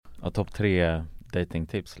Ja, topp 3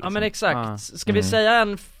 datingtips liksom. Ja men exakt, ska vi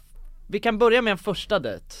säga vi kan börja med en första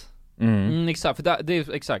dejt. Exakt, för det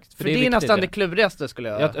är exakt. För det är nästan det klurigaste skulle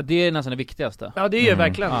jag. Ja, det är nästan det viktigaste. Ja, det är ju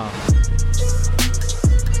verkligen.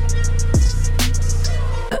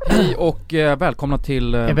 Hej och välkomna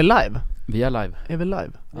till... Är vi live? Vi är live. Är vi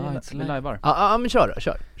live? Vi livear. Ja, men kör.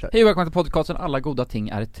 Hej och välkomna till podcasten Alla goda ting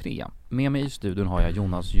är 3. Med mig i studion har jag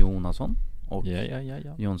Jonas Jonasson och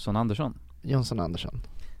Jonsson Andersson. Jonsson Andersson.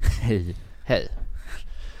 Hej.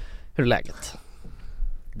 Hur är läget?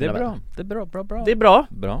 Det är bra. Det är bra.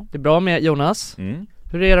 Bra. Det är bra med Jonas.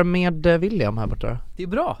 Hur är det med William här borta? Det är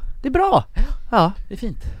bra. Det är bra. Ja. Det är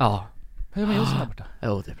fint. Ja. Hur är det med Jonsson här borta?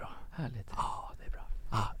 Jo, det är bra. Härligt. Ja, det är bra.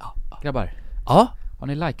 Ja. Grabbar. Ja. Har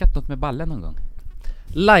ni likat något med ballen någon gång?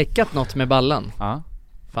 Likat något med ballen? Ja.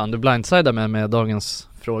 Fan, du blindsidar mig med dagens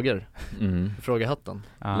frågor. Frågehatten.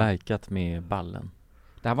 Ja. Likat med ballen.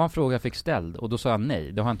 Det här var en fråga jag fick ställd och då sa jag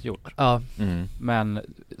nej, det har jag inte gjort. Ja. Men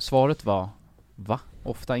svaret var va?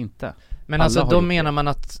 Ofta inte. Men alltså då menar man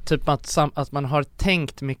att typ att man har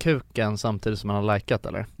tänkt med kuken samtidigt som man har likat,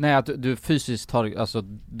 eller? Nej, att du fysiskt har alltså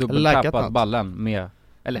dubbeltappat ballen med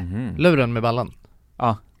eller luren med ballen.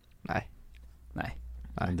 Ja. Nej.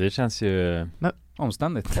 Det känns ju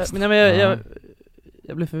omständigt. Men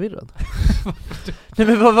jag blir förvirrad. Nej,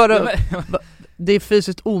 men vad var det? Det är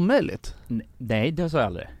fysiskt omöjligt. Nej, det sa jag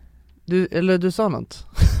aldrig. Du sa något.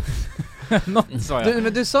 Något sa jag.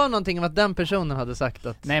 Men du sa någonting om att den personen hade sagt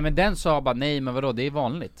att... Nej, men den sa bara nej, men vadå, det är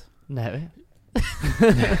vanligt. Nej.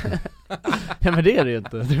 Ja, men det är det ju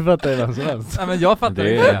inte. Du fattar ju vem som helst. Nej, men jag fattar inte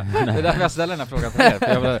det. Det är därför jag ställer den här frågan till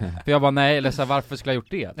er. För jag bara nej, eller så här, varför skulle jag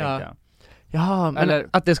gjort det, tänkte jag. Ja, men eller,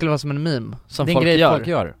 att det skulle vara som en meme som det är folk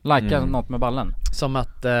gör. Lika något med ballen. Som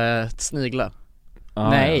att snigla.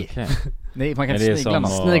 Nej. Okay. Nej, man kan inte snigla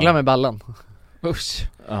något. Snigla med ballen. Usch.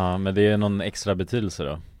 Ja, men det är någon extra betydelse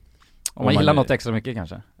då. Om man gillar något extra mycket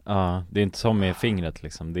kanske. Ja, det är inte som med fingret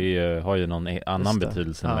liksom. Det är ju, har ju någon annan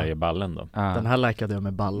betydelse när det är ballen då. Den här likade jag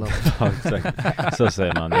med ballen. Ja, exakt. Så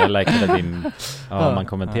säger man. Jag likade din... Ja, man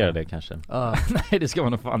kommenterar det kanske. Nej, det ska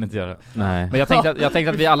man nog fan inte göra. Nej. Men jag tänkte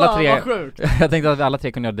att vi alla tre... Jag tänkte att vi alla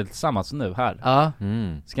tre kunde göra det tillsammans nu här. Ja.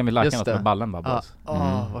 Ska vi lika något med ballen bara?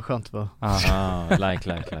 Vad skönt det var.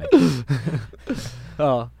 Like.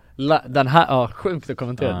 Ja. Den här, sjukt att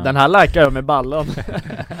kommentera. Den här likar jag med ballen.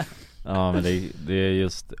 Ja, men det är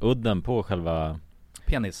just udden på själva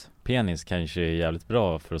penis kanske är jävligt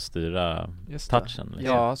bra för att styra touchen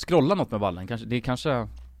liksom. Ja, scrolla något med ballen kanske. Det är kanske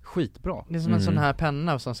skitbra. Det är som en sån här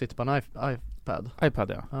penna som sitter på en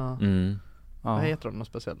iPad, ja. Vad heter de, något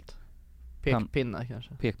speciellt? Pekpinna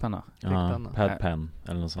kanske. Pekpenna. Ja, padpen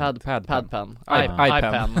eller något sånt. Padpen. iPen.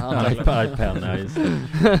 iPen, ja just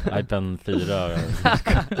det. iPen 4 rätt.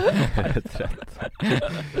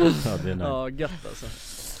 Ja, det är nice. Gött alltså.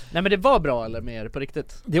 Nej, men det var bra eller mer på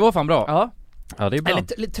riktigt? Det var fan bra. Ja, det är bra.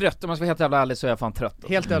 Lite trött, om man ska vara helt jävla ärlig så är jag fan trött.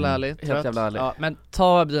 Helt jävla ärlig. Helt jävla ärlig. Ja, men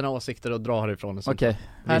ta dina åsikter och dra härifrån. Okej.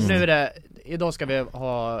 Nu är det, idag ska vi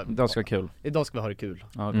ha... Idag ska vi ha det kul. Idag ska vi ha det kul.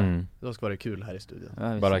 Okay. Idag ska vi ha det kul här i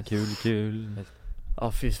studion. Bara kul.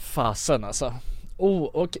 Ja, fy fasen alltså.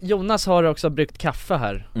 Och Jonas har också bryggt kaffe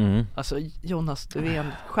här. Alltså Jonas, du är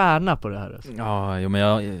en stjärna på det här alltså. Ja,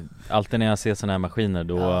 men alltid när jag ser såna här maskiner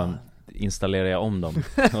då installerar jag om dem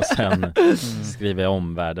och sen skriver jag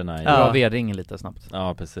om värdena. Dra V-ringen lite snabbt.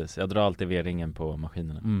 Ja, precis. Jag drar alltid V-ringen på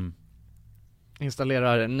maskinerna.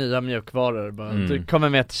 Installerar nya mjukvaror bara. Du kommer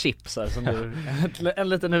med ett chip så här, som du, en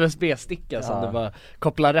liten USB-sticka som du bara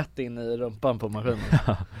kopplar rätt in i rumpan på maskinen.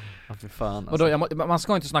 Ja, för fan alltså. Och då, man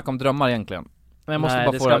ska inte snacka om drömmar egentligen. Men jag måste Nej,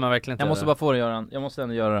 bara det få ska man verkligen inte. Jag måste bara få det göra. Jag måste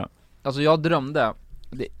ändå göra det. Alltså jag drömde,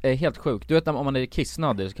 det är helt sjukt. Du vet om man är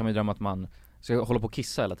kissnödig så kan man ju drömma att man ska hålla på och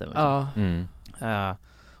kissa hela tiden liksom.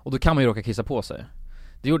 Och då kan man ju råka kissa på sig.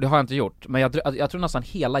 Det har jag inte gjort. Men jag tror nästan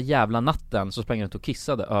hela jävla natten så sprang jag ut och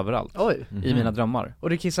kissade överallt. I mina drömmar. Och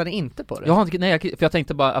du kissade inte på det? Jag har inte, nej, för jag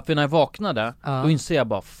tänkte bara att när jag vaknade då inser jag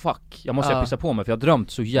bara fuck, jag måste pissa på mig. För jag har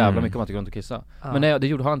drömt så jävla mycket om att jag går runt och kissa. Men nej,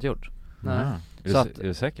 det har jag inte gjort. Nej. Är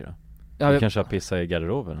du säker då? Du kanske har pissat i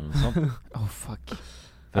garderoben eller något sånt. Fuck.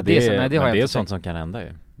 För det är sånt som kan hända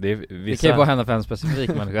ju. Det kan ju bara hända för en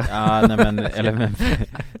specifik människa. Ja,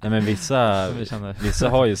 nej men vissa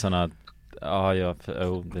har ju såna. Ja,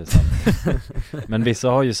 det är sant. Men vissa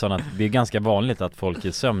har ju såna, det är ganska vanligt att folk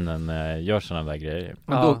i sömnen gör såna där grejer.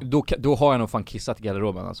 Men då har jag nog fan kissat i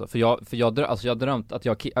garderoben alltså. För jag har drömt att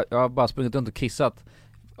jag har bara sprungit runt och kissat.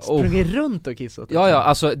 Sprungit runt och kissat? Ja,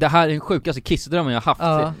 alltså det här är den sjukaste kissdrömmen jag haft.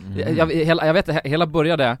 Jag vet, hela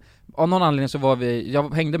började av någon anledning så var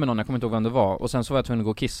jag hängde med någon, jag kommer inte ihåg vem det var. Och sen så var jag tvungen att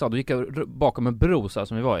gå och kissa. Då gick jag bakom en bro så här,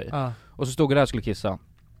 som vi var i. Och så stod jag där och skulle kissa.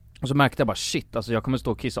 Och så märkte jag bara shit, alltså jag kommer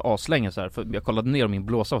stå och kissa aslänge så här, för jag kollade ner och min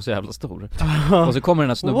blåsa var så jävla stor. Och så kommer den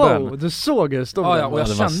här snubben. Wow, du såg hur stor ja, och jag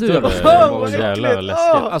kände ju det var jävla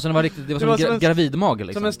läskigt. Alltså den var riktigt, det var som en gravidmage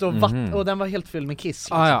liksom. Som en stor och den var helt fylld med kiss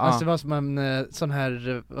liksom. Alltså det var som en sån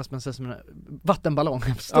här, vad ska man säga, som en vattenballong.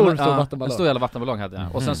 Stor vattenballong. En stor jävla vattenballong hade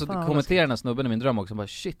jag. Och sen så kommenterade den här snubben i min dröm också bara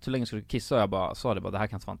shit, hur länge ska du kissa? Och jag bara sa det bara, det här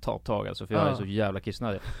kan inte fan ta ett tag alltså, för jag är så jävla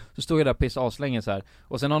kissnödig. Så stod jag där och pissade aslänge så här.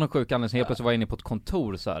 Och sen av någon sjuk anledning så helt plötsligt var jag inne på ett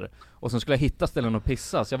kontor så här. Och sen skulle jag hitta ställen att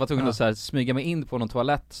pissa, så jag var tvungen att så här, smyga mig in på någon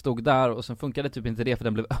toalett, stod där och sen funkade typ inte det för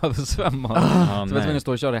den blev översvämmad. Så jag var tvungen att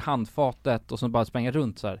stå och köra i handfatet och sen bara spränga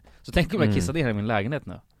runt så här. Så tänk om jag kissade ner i min lägenhet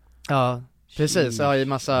nu. Ja, precis, ja, i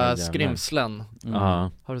massa skrymslen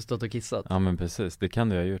har du stått och kissat. Ja men precis, det kan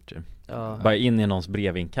du ha gjort ju. Bara in i någons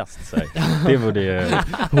brevinkast så här. Det vore ju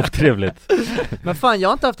otrevligt. Men fan, jag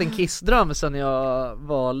har inte haft en kissdröm sedan jag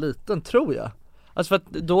var liten, tror jag. Alltså för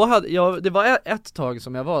att då hade jag, det var ett tag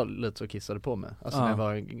som jag var lite så kissade på mig. Alltså när jag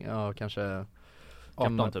var, kanske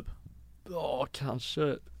 18 typ. Ja,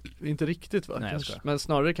 kanske inte riktigt va? Nej, kanske, men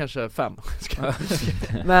snarare kanske 5.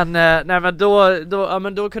 Men nej,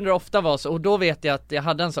 men då kunde det ofta vara så. Och då vet jag att jag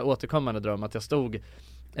hade en så återkommande dröm att jag stod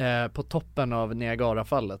på toppen av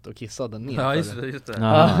Niagarafallet och kissade ner. Ja, just det.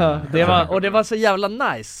 Det var så jävla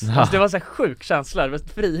nice. Alltså, det var så här sjuk känsla, det var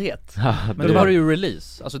frihet. Men då var det ju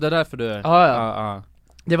release. Alltså det är därför du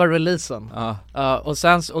det var releasen.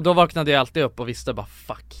 Och då vaknade jag alltid upp och visste bara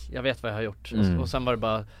fuck, jag vet vad jag har gjort. Och sen var det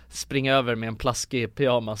bara springa över med en plaskig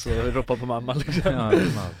pyjamas och ropa på mamma liksom.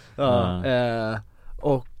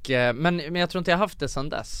 Men jag tror inte jag haft det sedan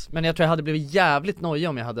dess. Men jag tror jag hade blivit jävligt nojig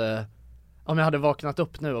om jag hade vaknat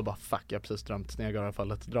upp nu och bara fuck, jag har precis drömt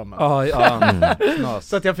Niagarafallet drömmen.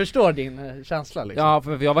 Så att jag förstår din känsla liksom. Ja,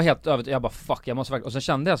 för jag var helt jag bara fuck, jag måste verkligen. Och så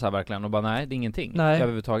kände jag så här verkligen och bara nej, det är ingenting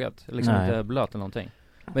överhuvudtaget. Liksom inte blöt eller någonting.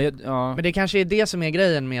 Men det kanske är det som är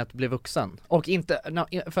grejen med att bli vuxen. Och inte,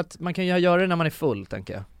 för att man kan ju göra det när man är full,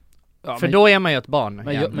 tänker jag. Ja, för då är man ju ett barn.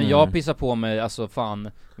 Men jag pissar på mig, alltså fan,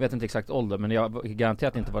 jag vet inte exakt ålder, men jag har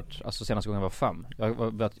garanterat inte varit, alltså senaste gången jag var 5. Jag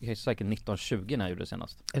var säkert 19-20 när jag gjorde det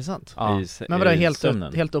senast. Är det sant? Ja. Men var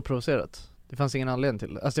det helt oprovocerat? Det fanns ingen anledning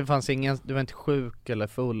till det. Alltså det fanns ingen, du var inte sjuk eller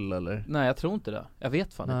full eller? Nej, jag tror inte det. Jag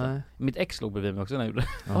vet fan inte. Mitt ex låg bredvid mig också när jag gjorde det.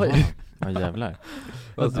 Oj. Ja jävlar.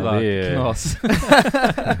 Alltså det är knas.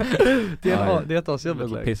 Det är ett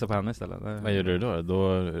asjobbigt läge. Pissa på henne istället. Vad gjorde du då?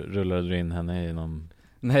 Då rullade du in henne i någon...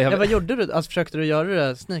 Nej, vad gjorde du? Alltså försökte du göra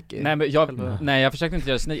det sneaky? Nej, jag försökte inte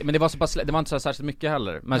göra det sneaky. Men det var så pass, det var inte så särskilt mycket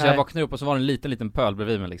heller. Men så jag vaknade upp och så var det en liten pöl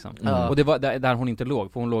bredvid mig liksom. Och det var där hon inte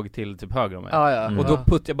låg, för hon låg till typ höger om mig. Och då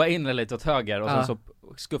puttade jag bara in den lite åt höger. Och sen så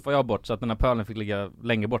skuffade jag bort så att den här pölen fick ligga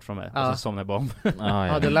längre bort från mig. Och så somnade jag bara om.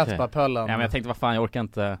 Ja, det lät bara pölen. Ja, men jag tänkte, vad fan, jag orkar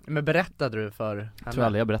inte. Men berättade du för henne? Jag tror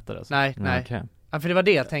aldrig jag berättade alltså. Nej. Ja, för det var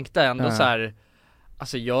det jag tänkte ändå så här.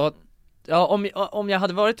 Alltså om jag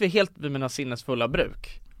hade varit helt vid mina sinnesfulla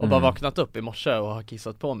bruk och bara vaknat upp i morse och har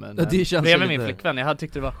kissat på mig bredvid min flickvän, jag hade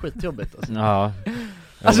tyckt det var skitjobbigt alltså. Ja.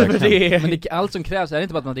 Alltså men allt som krävs är det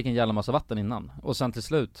inte bara att man dricker en jävla massa vatten innan och sen till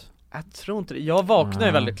slut. Jag tror inte det. Jag vaknar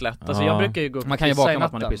ju väldigt lätt. Alltså jag brukar ju gå upp. Man kan ju vakna med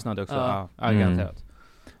att man är pissnödig också. Ja, garanterat.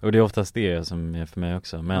 Och det är oftast det som är för mig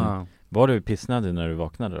också. Men var du pissnödig när du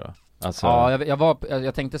vaknade då? Alltså... Ja,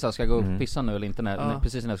 jag tänkte så här, ska jag gå upp och pissa nu eller inte?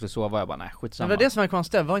 Precis när jag skulle sova, jag bara, nej, skitsamma. Men det var det som var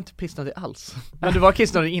konstigt, jag var inte pissnödig alls. Men du var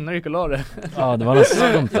kissnödig innan du gick och la det. Ja, det var något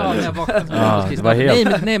sånt där. Ja, när jag vaknade det var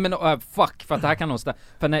helt... Nej men fuck, för att det här kan nog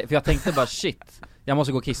för jag tänkte bara shit, jag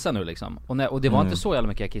måste gå och kissa nu liksom. Och det var inte så jävla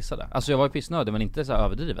mycket jag kissade. Alltså jag var ju pissnödig, men inte så här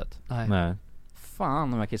överdrivet. Nej.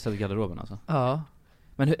 Fan om jag kissade i garderoben alltså. Ja.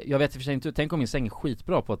 Men jag vet i och för sig inte, tänk om min säng är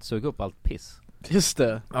skitbra på att suga upp allt piss. Just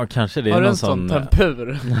det. Ja, kanske det är någon någon sån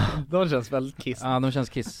tempur. De känns väldigt kiss. Ja, de känns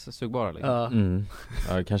kiss-sugbara liksom.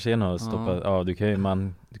 Ja, det kanske är något stoppat. Ja, du kan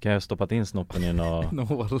ju ha stoppat in snoppen i någon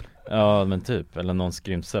hål. Ja, men typ, eller någon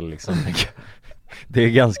skrymsel liksom. Det är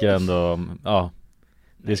ganska ändå,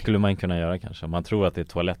 det skulle man kunna göra kanske. Man tror att det är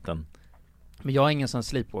toaletten. Men jag är ingen sån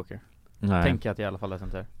sleepwalker. Nej. Tänker att jag i alla fall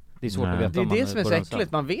inte. Det är svårt att veta. Det är det som är så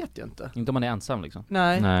äckligt, man vet ju inte. Inte om man är ensam liksom.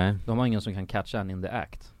 Nej. De har ingen som kan catcha en in the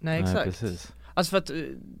act. Nej, exakt. Nej, precis. Alltså för att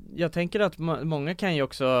jag tänker att många kan ju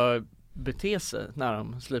också bete sig när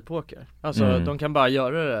de sleepwalker. Alltså de kan bara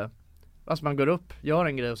göra det. Alltså man går upp, gör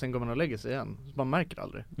en grej och sen går man och lägger sig igen. Så man märker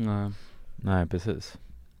aldrig. Nej, precis.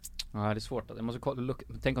 Ja, det är svårt. Jag måste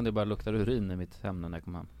tänk om det bara luktar urin i mitt hem när jag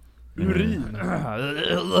kommer hem. Urin?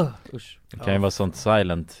 Usch. Det kan ju vara sånt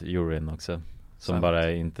silent urine också. Som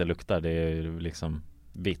bara inte luktar, det är liksom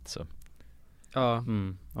vitt så. Ja,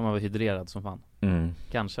 om man var hydrerad som fan.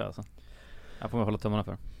 Kanske alltså. Jag får hålla tummarna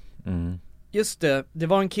för. Just det, det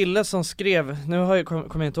var en kille som skrev, nu kommer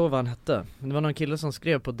jag inte ihåg vad han hette, men det var någon kille som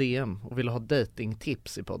skrev på DM och ville ha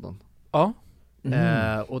datingtips i podden. Ja.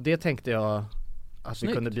 Och det tänkte jag att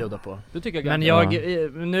vi kunde bjuda på. Du tycker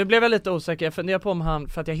men nu blev jag lite osäker, jag funderar på om han,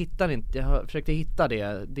 för att jag försökte hitta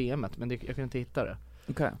det DMet, men jag kunde inte hitta det.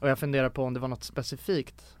 Okay. Och jag funderar på om det var något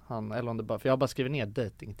specifikt han, eller om det bara, för jag har bara skrivit ner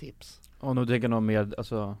datingtips. Och nu tänker någon mer,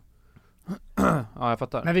 alltså ja, jag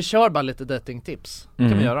fattar. Men vi kör bara lite datingtips. Det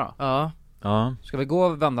kan vi göra. Ja. Ska vi gå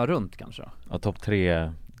och vända runt kanske? Ja, topp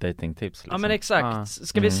 3 datingtips liksom. Ja men exakt.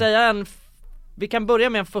 Ska vi säga vi kan börja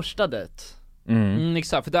med en första dejt.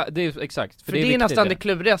 Exakt, för det är exakt. För det är nästan det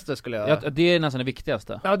klurigaste skulle jag. Ja, det är nästan det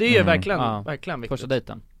viktigaste. Ja, det är ju verkligen viktigt. Första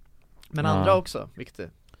dejten. Men andra också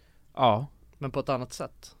viktigt. Ja. Men på ett annat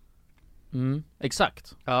sätt.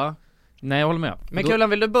 Exakt. Ja. Nej, jag håller med. Men Kulan,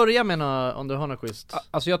 vill du börja med om du har något schysst?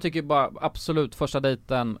 Alltså jag tycker bara absolut första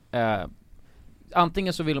dejten,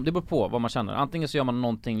 antingen så vill de, det beror på vad man känner. Antingen så gör man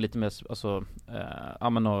någonting lite mer, alltså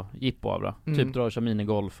och jippo av det. Typ dra och köra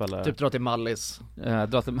minigolf eller typ dra till Mallis.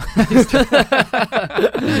 Dra till Mallis.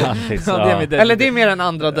 Eller det är mer en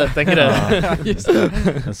andra dejten grej. Just det.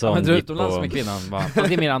 Men dra utomlands med kvinnan bara.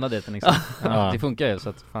 Det är mer andra dejten liksom. Det funkar ju så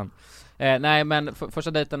att fan. Nej men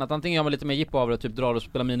första dejten att antingen gör man lite mer jippo av det, typ drar och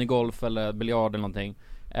spelar minigolf eller biljard eller någonting,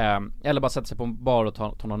 eller bara sätta sig på en bar och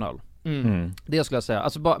ta någon öl. Det skulle jag säga.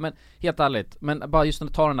 Alltså bara, men helt ärligt, men bara just när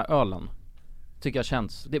du tar den här ölen tycker jag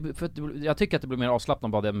känns jag tycker att det blir mer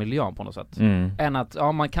avslappnat bara den miljön på något sätt. Än att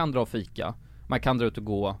man kan dra och fika, man kan dra ut och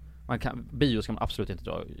gå, bio ska man absolut inte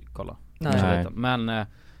dra och kolla. Nej.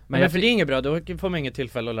 Men för det är inget bra, då får man inget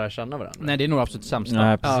tillfälle att lära känna varandra. Nej, det är nog absolut sämsta.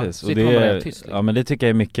 Nej, precis. Och det men det tycker jag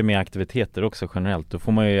är mycket med aktiviteter också generellt. Då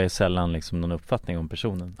får man ju sällan liksom någon uppfattning om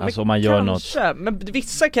personen. Men alltså om man gör något. Men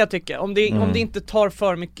vissa kan jag tycka, om det inte tar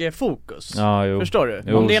för mycket fokus. Ja, förstår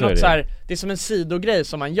du? Om det är något så här, det är som en sidogrej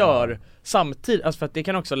som man gör samtidigt, alltså för att det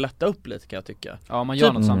kan också lätta upp lite kan jag tycka. Ja, man gör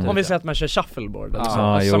typ, något samtidigt. Om vi säger att man kör shuffleboard eller så,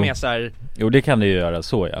 alltså, som är så här. Jo, det kan det ju göra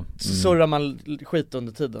så, ja. Surrar man skit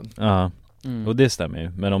under tiden. Ja. Och det stämmer ju.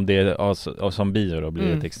 Men om det är som bio då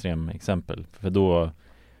blir ett extrem exempel. För då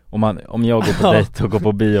om jag går på dejt och går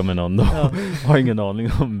på bio med någon, då har jag ingen aning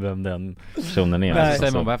om vem den personen är. Nej, så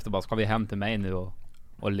säger man bara efter, bara ska vi hem till mig nu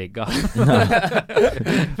och ligga.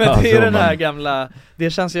 Men det är den här gamla, det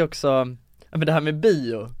känns ju också, men det här med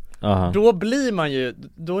bio. Då blir man ju,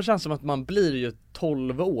 då känns det som att man blir ju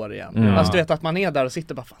 12 år igen. Alltså du vet att man är där och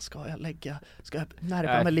sitter bara, fan ska jag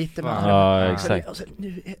närma mig lite med exakt. Och så,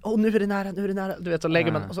 nu är det nära, du vet, så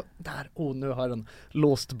lägger man, och så där, nu har den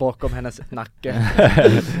låst bakom hennes nacke.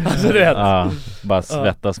 Alltså du vet. Bara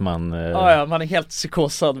svettas man. Man är helt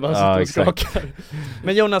psykosad, bara sitter och skakar.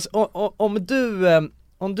 Men Jonas,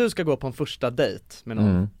 om du ska gå på en första dejt med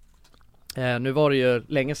någon, nu var det ju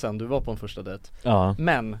länge sedan du var på en första dejt.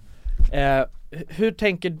 Men hur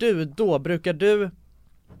tänker du då? Brukar du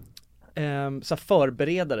så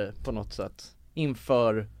förbereda dig på något sätt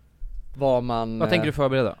inför vad man... Vad tänker du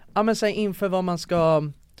förbereda? Ja, men säg inför vad man ska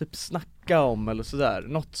typ snacka om eller sådär,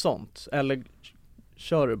 något sånt. Eller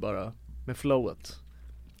kör du bara med flowet?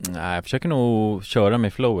 Nej, jag försöker nog köra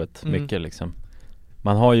med flowet mycket liksom.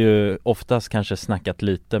 Man har ju oftast kanske snackat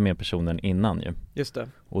lite med personen innan ju. Just det.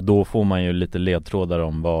 Och då får man ju lite ledtrådar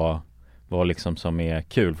om vad liksom som är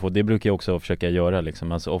kul. För det brukar jag också försöka göra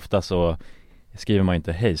liksom. Alltså ofta så skriver man ju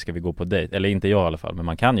inte hej, ska vi gå på dejt? Eller inte jag i alla fall, men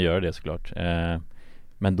man kan ju göra det såklart.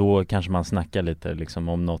 Men då kanske man snackar lite liksom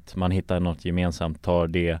om något, man hittar något gemensamt, tar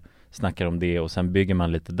det, snackar om det och sen bygger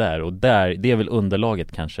man lite där. Och där, det är väl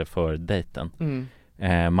underlaget kanske för dejten.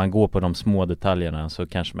 Man går på de små detaljerna, så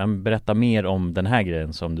kanske man berättar mer om den här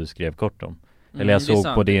grejen som du skrev kort om. Eller jag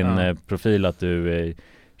såg på din profil att du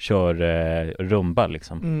kör rumba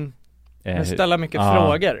liksom. Men ställa mycket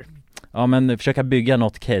frågor. Ja, men försöka bygga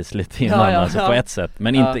något case lite innan alltså på ett sätt.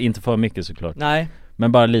 Men inte för mycket såklart. Nej.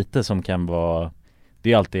 Men bara lite som kan vara.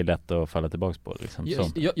 Det är alltid lätt att falla tillbaka på liksom.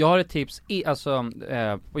 Jag har ett tips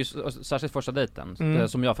särskilt första dejten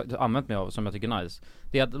som jag har använt mig av, som jag tycker är nice.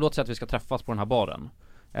 Det är att låt säga att vi ska träffas på den här baren.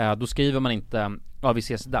 Då skriver man inte vi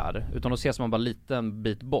ses där, utan då ses man bara liten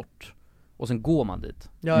bit bort. Och sen går man dit.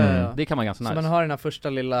 Det kan man ganska nice. Så man har den här första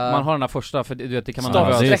lilla... Man har den här första, för du vet, det kan man ha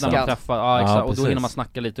när man träffar. Exakt. Och då hinner man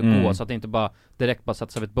snacka lite och gå, så att det inte bara direkt bara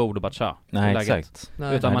sätta sig vid ett bord och bara tja. Nej, exakt.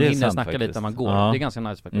 Utan man hinner snacka lite när man går. Det är ganska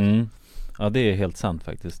nice faktiskt. Ja, det är helt sant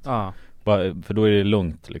faktiskt. För då är det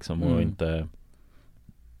lugnt liksom och inte...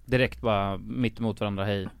 direkt bara mitt emot varandra,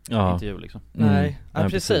 hej, intervju liksom. Nej,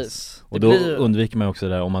 precis. Och då undviker man också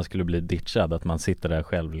det där om man skulle bli ditchad, att man sitter där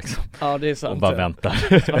själv liksom. Ja, det är sant. Och bara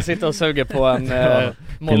väntar. Man sitter och suger på en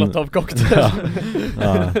molotov-cocktail.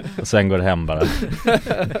 Ja, och sen går det hem bara.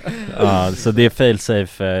 Ja, så det är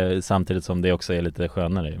fail-safe samtidigt som det också är lite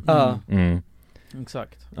skönare.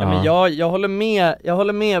 Exakt. Ja, men jag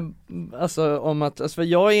håller med alltså om att, alltså, för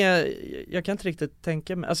jag kan inte riktigt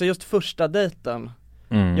tänka mig, alltså just första dejten.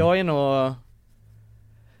 Jag är nog,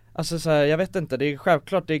 alltså så här, jag vet inte, det är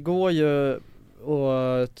självklart, det går ju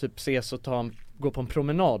att typ ses och gå på en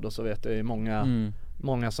promenad och så, vet jag, många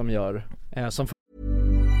som gör som.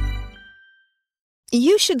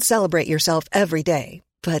 You should celebrate yourself every day,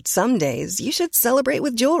 but some days you should celebrate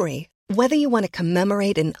with jewelry. Whether you want to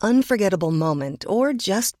commemorate an unforgettable moment or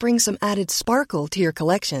just bring some added sparkle to your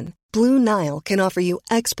collection, Blue Nile can offer you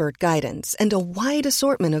expert guidance and a wide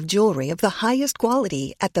assortment of jewelry of the highest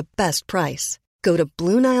quality at the best price. Go to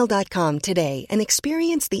BlueNile.com today and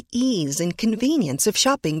experience the ease and convenience of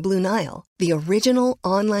shopping Blue Nile, the original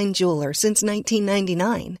online jeweler since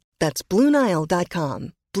 1999. That's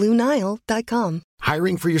BlueNile.com. BlueNile.com.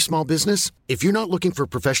 Hiring for your small business? If you're not looking for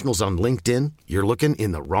professionals on LinkedIn, you're looking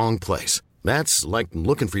in the wrong place. That's like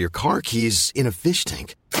looking for your car keys in a fish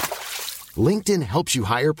tank. LinkedIn helps you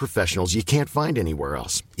hire professionals you can't find anywhere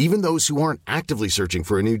else, even those who aren't actively searching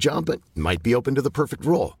for a new job but might be open to the perfect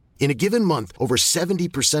role. In a given month, over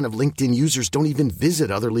 70% of LinkedIn users don't even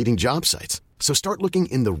visit other leading job sites. So start looking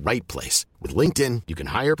in the right place. With LinkedIn, you can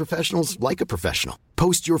hire professionals like a professional.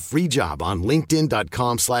 Post your free job on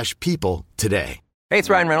linkedin.com/people today. Hey, it's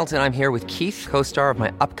Ryan Reynolds, and I'm here with Keith, co-star of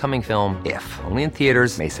my upcoming film, If, only in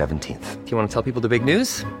theaters May 17th. Do you want to tell people the big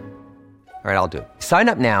news? All right, I'll do it. Sign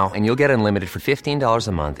up now and you'll get unlimited for $15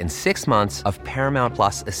 a month and 6 months of Paramount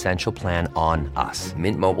Plus Essential Plan on us.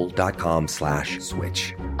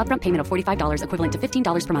 MintMobile.com/switch. Upfront payment of $45 equivalent to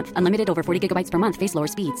 $15 per month. Unlimited over 40 gigabytes per month. Face lower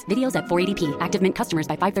speeds. Videos at 480p. Active Mint customers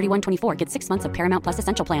by 531.24 get 6 months of Paramount Plus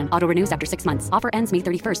Essential Plan. Auto renews after 6 months. Offer ends May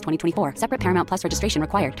 31st, 2024. Separate Paramount Plus registration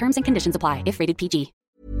required. Terms and conditions apply if rated PG.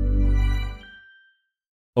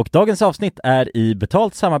 Och dagens avsnitt är i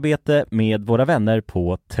betalt samarbete med våra vänner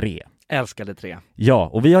på 3. Älskade 3. Ja,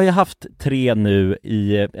 och vi har ju haft 3 nu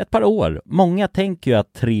i ett par år. Många tänker ju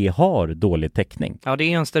att 3 har dålig täckning. Ja, det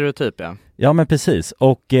är en stereotyp, ja. Ja, men precis.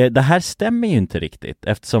 Och det här stämmer ju inte riktigt,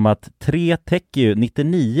 eftersom att 3 täcker ju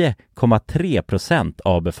 99,3%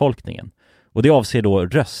 av befolkningen. Och det avser då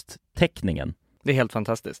rösttäckningen. Det är helt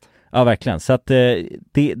fantastiskt. Ja, verkligen. Så att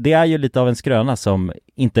det är ju lite av en skröna som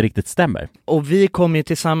inte riktigt stämmer. Och vi kommer ju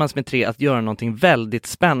tillsammans med 3 att göra någonting väldigt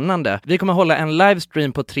spännande. Vi kommer hålla en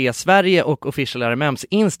livestream på 3 Sverige och Official RMMs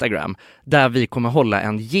Instagram, där vi kommer hålla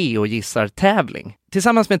en geogissar-tävling.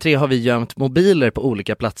 Tillsammans med 3 har vi gömt mobiler på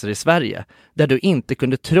olika platser i Sverige, där du inte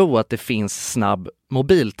kunde tro att det finns snabb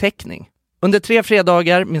mobiltäckning. Under 3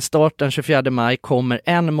 fredagar med start den 24 maj kommer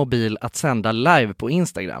en mobil att sända live på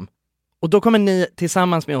Instagram. Och då kommer ni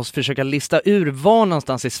tillsammans med oss försöka lista ur var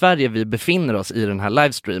någonstans i Sverige vi befinner oss i den här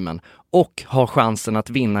livestreamen och ha chansen att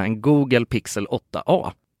vinna en Google Pixel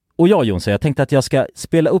 8a. Och jag, Jonsson, jag tänkte att jag ska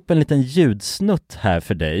spela upp en liten ljudsnutt här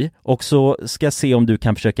för dig och så ska jag se om du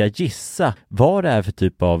kan försöka gissa vad det är för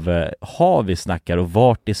typ av hav vi snackar och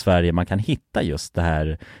vart i Sverige man kan hitta just det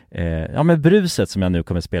här men bruset som jag nu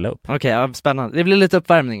kommer spela upp. Okej, ja, spännande. Det blir lite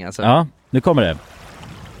uppvärmning alltså. Ja, nu kommer det.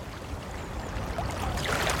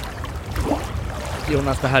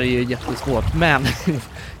 Jonas, det här är ju jättesvårt, men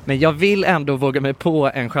jag vill ändå våga mig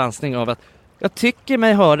på en chansning av att jag tycker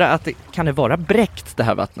mig höra att kan det vara bräckt, det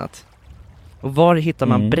här vattnet? Och var hittar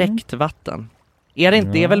man bräckt vatten? Är det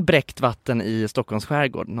inte, det är väl bräckt vatten i Stockholms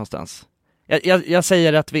skärgård någonstans? Jag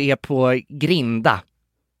säger att vi är på Grinda.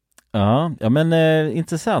 Ja men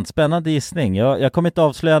intressant, spännande gissning. Jag kommer inte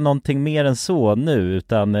avslöja någonting mer än så nu,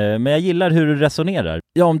 utan men jag gillar hur du resonerar.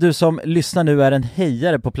 Ja, om du som lyssnar nu är en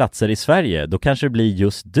hejare på platser i Sverige, då kanske det blir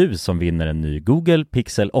just du som vinner en ny Google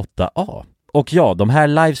Pixel 8a. Och ja, de här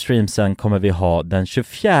livestreamsen kommer vi ha den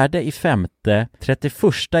 24/5,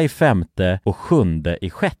 31/5 och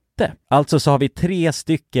 7/6. Alltså så har vi 3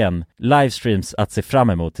 stycken livestreams att se fram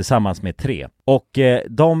emot tillsammans med 3. Och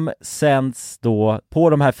de sänds då på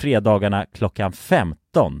de här fredagarna klockan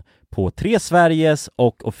 15 på 3 Sveriges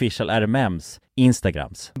och Official RMMs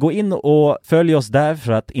Instagrams. Gå in och följ oss där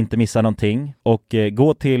för att inte missa någonting och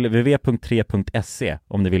gå till www.3.se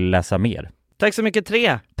om ni vill läsa mer. Tack så mycket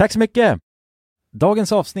 3! Tack så mycket!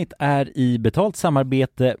 Dagens avsnitt är i betalt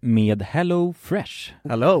samarbete med Hello Fresh.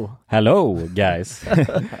 Hello guys.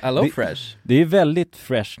 Hello Fresh. Det är väldigt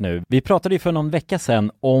fresh nu. Vi pratade ju för någon vecka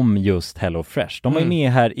sedan om just Hello Fresh. De var ju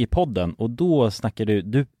med här i podden och då snackade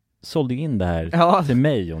du sålde in det här till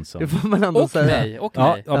mig, Jonsson. Det får man ändå säga. Mig, och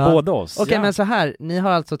mig. Ja, båda oss. Okej, men så här, ni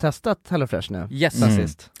har alltså testat HelloFresh nu? Yes.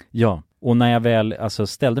 Sist. Ja, och när jag väl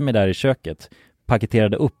ställde mig där i köket,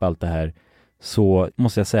 paketerade upp allt det här, så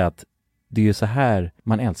måste jag säga att det är ju så här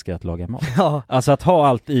man älskar att laga mat. Ja. Alltså att ha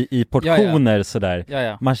allt i portioner sådär.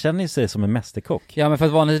 Ja. Man känner sig som en mästerkock. Ja, men för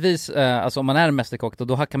att vanligtvis, alltså om man är en mästerkock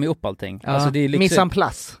då hackar man ju upp allting. Ja. Alltså det är liksom... Mise en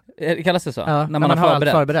place. Kallas det så? Ja, när man har allt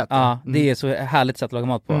förberett. Ja, det är så härligt sätt att laga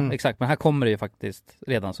mat på. Exakt, men här kommer det ju faktiskt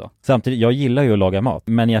redan så. Samtidigt, jag gillar ju att laga mat,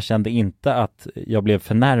 men jag kände inte att jag blev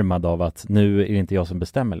förnärmad av att nu är det inte jag som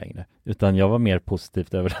bestämmer längre. Utan jag var mer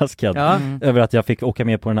positivt överraskad över att jag fick åka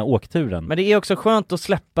med på den här åkturen. Men det är också skönt att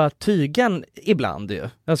släppa tygen ibland ju.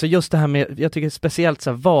 Alltså just det här med, jag tycker speciellt så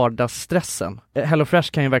här vardagsstressen.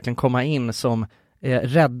 HelloFresh kan ju verkligen komma in som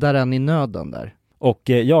räddaren i nöden där. Och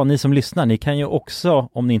ni som lyssnar, ni kan ju också,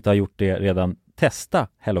 om ni inte har gjort det redan, testa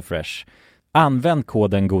HelloFresh. Använd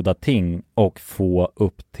koden GODATING och få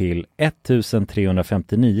upp till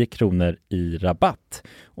 1359 kronor i rabatt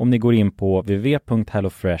om ni går in på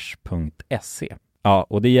www.hellofresh.se. Ja,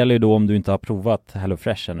 och det gäller ju då om du inte har provat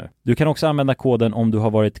HelloFresh ännu. Du kan också använda koden om du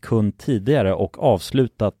har varit kund tidigare och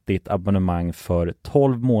avslutat ditt abonnemang för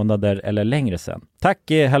 12 månader eller längre sedan. Tack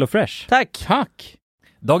HelloFresh! Tack!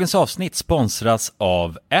 Dagens avsnitt sponsras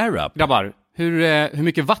av AirUp. Grabbar, hur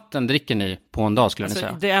mycket vatten dricker ni på en dag skulle ni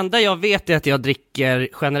säga? Det enda jag vet är att jag dricker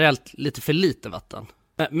generellt lite för lite vatten.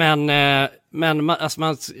 Men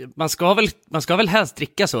man ska väl helst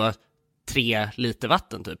dricka så 3 liter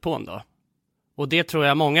vatten typ på en dag. Och det tror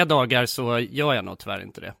jag många dagar så gör jag nog tyvärr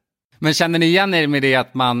inte det. Men känner ni igen er med det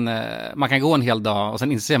att man kan gå en hel dag och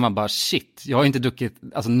sen inser man bara shit, jag har inte druckit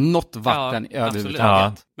något vatten överhuvudtaget.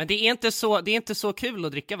 Ja. Men det är inte så kul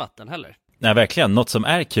att dricka vatten heller. Nej, verkligen. Något som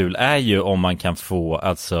är kul är ju om man kan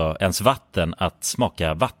få ens vatten att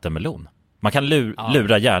smaka vattenmelon. Man kan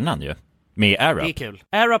lura hjärnan ju. Med AirUp. Det är kul.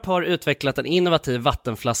 AirUp har utvecklat en innovativ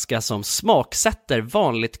vattenflaska som smaksätter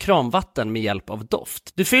vanligt kranvatten med hjälp av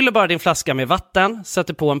doft. Du fyller bara din flaska med vatten,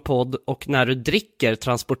 sätter på en podd och när du dricker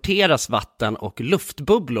transporteras vatten och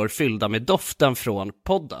luftbubblor fyllda med doften från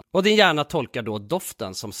podden. Och din hjärna tolkar då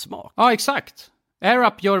doften som smak. Ja, exakt.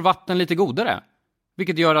 AirUp gör vatten lite godare,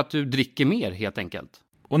 vilket gör att du dricker mer helt enkelt.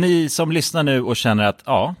 Och ni som lyssnar nu och känner att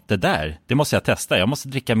det måste jag testa. Jag måste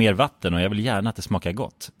dricka mer vatten och jag vill gärna att det smakar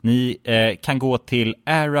gott. Ni kan gå till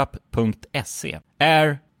airup.se.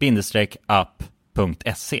 air-up.se.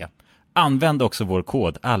 Använd också vår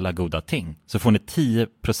kod alla goda ting så får ni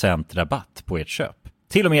 10% rabatt på ert köp.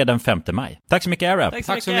 Till och med den 5 maj. Tack så mycket AirUp.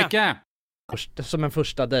 Tack så mycket. Som en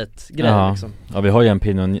första dejtgrej liksom. Ja, vi har ju en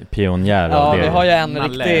pionjär av det. Ja, vi har ju en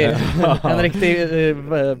riktig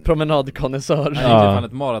promenadkonnässör. Ja, det är fan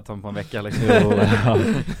ett maraton på en vecka liksom.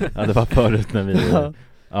 Ja, det var förut när vi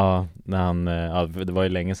när han, det var ju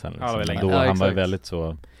länge sedan liksom. Det var länge. Då han var ju väldigt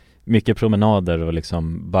så mycket promenader och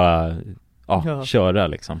liksom bara köra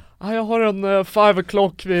liksom. Jag har en 5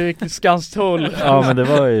 o'clock vid Skanstull. Ja, men det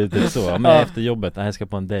var ju typ så. Men efter jobbet, jag ska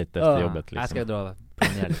på en dejt efter jobbet liksom. Jag ska dra.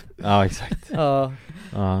 Ja, exakt. Ja.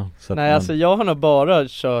 Så nej, alltså jag har nog bara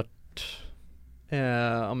kört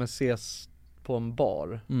ses på en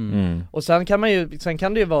bar. Och sen kan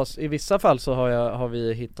det ju vara, i vissa fall så har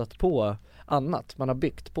vi hittat på annat, man har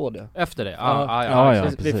byggt på det. Efter det? Ja,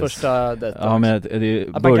 vid första dejten. Ja, men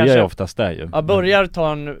det börjar ju oftast där ju. Ja, börjar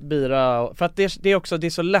ta en bira, för att det är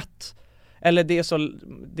så lätt. Eller det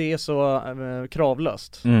är så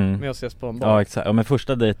kravlöst med att ses på en bar. Ja, exakt. Ja, men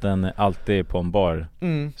första dejten är alltid på en bar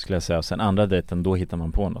skulle jag säga. Och sen andra dejten, då hittar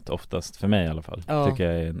man på något oftast. För mig i alla fall.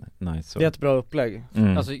 Tycker jag är nice. Det är ett bra upplägg.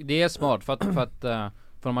 Alltså det är smart för att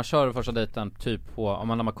om man kör första dejten typ på,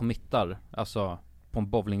 när man committar, alltså på en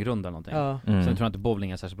bowlingrunda eller någonting. Sen tror jag inte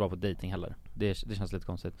bowling är särskilt bra på dating heller. Det känns lite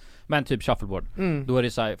konstigt. Men typ shuffleboard. Då är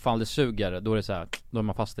det så här, fan det suger. Då är det så här, då är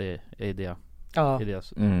man fast i det. I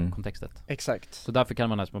det kontextet. Exakt. Så därför kan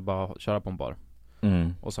man nästan bara köra på en bar.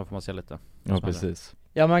 Och så får man se lite. Ja, precis.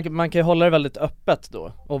 Ja, man kan ju hålla det väldigt öppet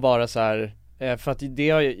då och vara så här, för att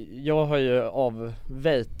jag har ju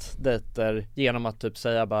avväjt dejter genom att typ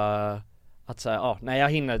säga bara att säga, nej jag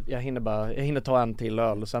hinner ta en till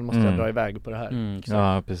öl och sen måste jag dra iväg på det här.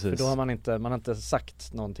 Ja, precis. För då har man har inte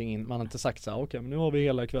sagt någonting, man har inte sagt så här, okej, men nu har vi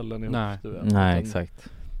hela kvällen ihop. Nej, exakt.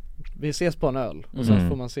 Vi ses på en öl och sen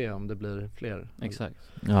får man se om det blir fler. Exakt.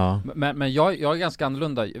 Ja. Men jag är ganska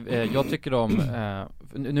annorlunda. Jag tycker om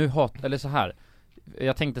eller så här.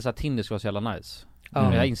 Jag tänkte så att Tinder skulle vara så jävla nice.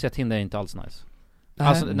 Jag inser att Tinder är inte alls nice.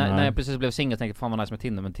 Alltså när jag precis blev singel tänkte jag fan vad nice med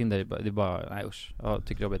Tinder, men Tinder det är bara nej usch. Jag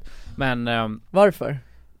tycker det är jobbigt. Men varför?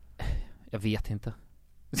 Jag vet inte.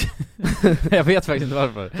 Jag vet faktiskt inte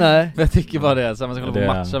varför. Nej. Men jag tycker bara det, så man ska hålla på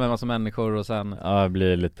och matcha med en massa människor och sen det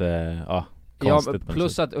blir lite, konstigt. Ja,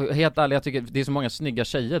 plus att, helt ärligt, jag tycker det är så många snygga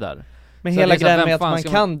tjejer där. Men hela grejen med att man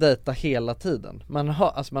kan dejta hela tiden.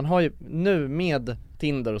 Man har ju nu med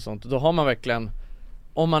Tinder och sånt, då har man verkligen,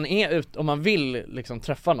 om man vill liksom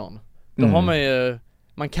träffa någon, då har man ju,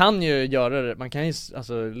 man kan ju göra det, man kan ju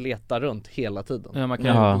alltså leta runt hela tiden. Ja, man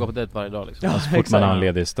kan ju gå på dejt varje dag liksom. Ja, så fort man har en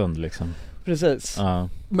ledig stund liksom. Precis. Ja.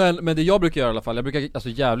 Men det jag brukar göra i alla fall, jag brukar alltså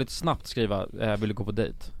jävligt snabbt skriva, vill du gå på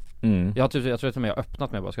dejt? Jag tror att jag har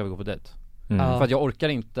öppnat mig bara, ska vi gå på dejt? För att jag orkar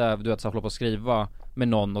inte, du vet, så hålla på att skriva med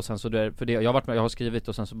någon och sen så jag har skrivit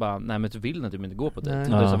och sen så bara, nej men du vill inte gå på dejt.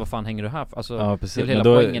 Så vad fan hänger du här för? Alltså, ja, precis. Det är hela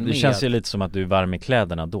men då, poängen det känns ju lite som att du är varm i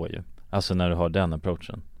kläderna då ju. Alltså när du har den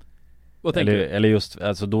approachen. Eller just,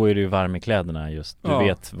 alltså då är du ju varm i kläderna just. Du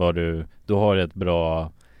vet vad du har ett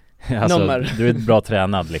bra, alltså, du är bra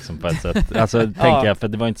tränad liksom på ett sätt. Alltså tänker jag, för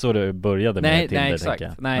det var inte så du började med Tinder. Nej, exakt.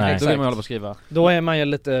 Nej, då vill man hålla på att skriva. Då är man ju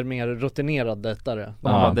lite mer rutinerad dejtare.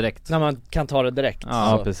 Direkt. När man kan ta det direkt.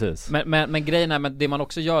 Ja, precis. Men grejen är, men det man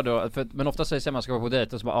också gör då, men ofta säger man ska gå på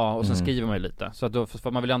dejt och så bara, och sen skriver man ju lite. Så att då,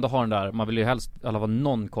 för man vill ju ändå ha den där, man vill ju helst alla ha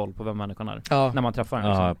någon koll på vem människan är när man träffar den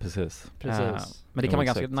liksom. Ja, precis. Men det kan vara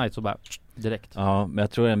ganska nice så bara direkt. Ja, men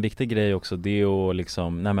jag tror en viktig grej också, det är att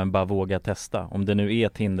liksom, men bara våga testa. Om det nu är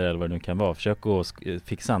Tinder eller vad det nu kan vara, försök att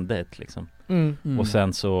fixa en dejt liksom. Och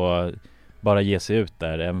sen så bara ge sig ut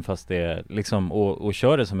där, även fast det är liksom, och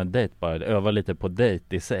kör det som en dejt bara, öva lite på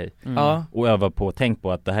dejt i sig. Och öva på, tänk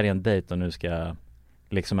på att det här är en dejt och nu ska jag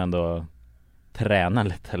liksom ändå träna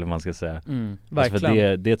lite, eller vad man ska säga. Alltså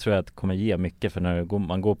för det tror jag att kommer ge mycket, för när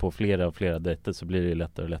man går på flera och flera dejter så blir det ju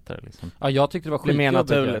lättare och lättare liksom. Ja, jag tyckte det var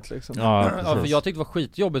skitjobbigt liksom. Ja, för jag tyckte det var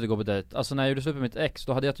skitjobbigt att gå på dejt. Alltså när jag gjorde slut med mitt ex,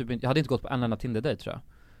 då hade jag hade inte gått på en enda Tinder-dejt tror jag.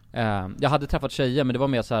 Jag hade träffat tjejer, men det var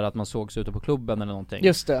mer så här att man sågs ute på klubben eller någonting.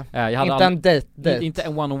 Just det, inte en date. Inte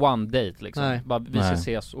en one-on-one date liksom. Nej. Bara vi ska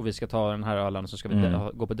ses och vi ska ta den här ölen och så ska vi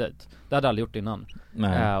gå på dejt. Det hade jag aldrig gjort innan.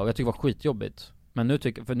 Och jag tycker det var skitjobbigt. Men nu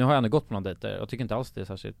har jag ändå gått på någon dejt. Jag tycker inte alls det är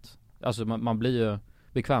särskilt. Alltså man blir ju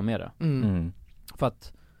bekväm med det. För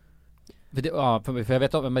att för jag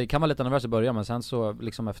vet att man kan vara lite nervös i början, men sen så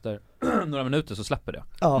liksom efter några minuter så släpper det.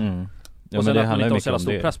 Och sen att man inte har så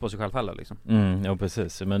stor press på sig själv heller liksom. Ja,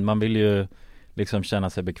 precis. Men man vill ju liksom känna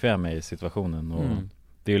sig bekväm i situationen. Och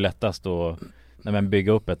det är ju lättast att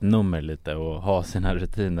bygga upp ett nummer lite och ha sina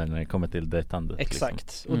rutiner när det kommer till dejtandet. Exakt,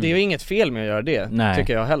 liksom. Och det är ju inget fel med att göra det,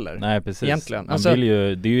 tycker jag heller. Nej, precis. Egentligen. Man vill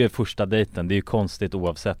ju, det är ju första dejten, det är ju konstigt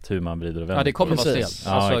oavsett hur man vrider och vänder. Ja, det kommer vara stelt.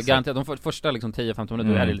 Alltså garanterat, de första liksom 10-15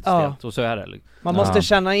 minuter är det lite stelt, och så är det liksom. Man måste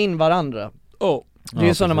känna in varandra. Det är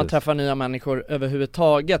ju så när man träffar nya människor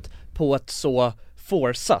överhuvudtaget på ett så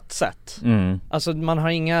forsatt sätt. Alltså man har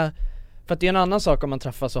inga, för att det är en annan sak om man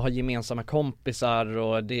träffas och har gemensamma kompisar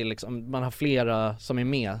och det är liksom, man har flera som är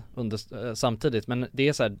med under, samtidigt, men det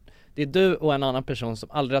är så här, det är du och en annan person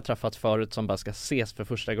som aldrig har träffats förut som bara ska ses för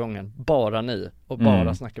första gången, bara ni, och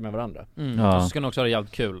bara snacka med varandra. Och så ska ni också ha det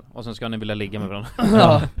jävligt kul, och sen ska ni vilja ligga med varandra.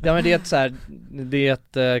 Ja, men det är ett så här, det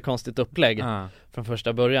är ett konstigt upplägg från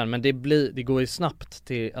första början, men det går ju snabbt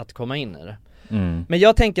till att komma in i det. Men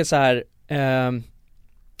jag tänker så här,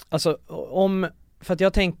 alltså för att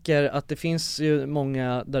jag tänker att det finns ju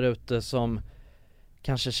många där ute som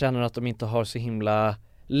kanske känner att de inte har så himla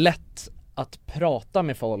lätt att prata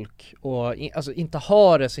med folk och alltså inte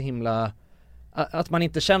har det så himla, att man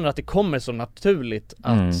inte känner att det kommer så naturligt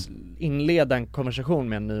att inleda en konversation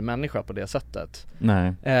med en ny människa på det sättet.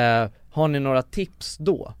 Nej. Har ni några tips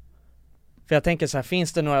då? För jag tänker så här,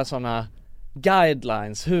 finns det några sådana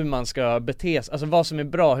guidelines hur man ska bete sig, alltså vad som är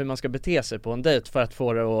bra, hur man ska bete sig på en dejt för att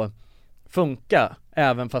få det att funka,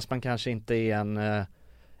 även fast man kanske inte är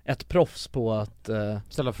ett proffs på att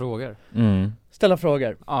ställa frågor. Ställa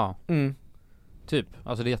frågor. Ja. Typ,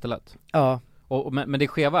 alltså det är jättelätt. Ja. Men det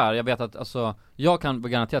skeva är, jag vet att alltså, jag kan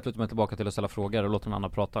garanterat luta mig tillbaka till att ställa frågor och låta någon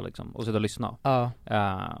annan prata liksom, och sitta och lyssna. Ja.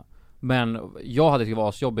 Men jag hade tyckt det var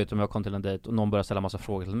asjobbigt om jag kom till en dejt och någon började ställa massa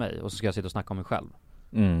frågor till mig och så ska jag sitta och snacka om mig själv.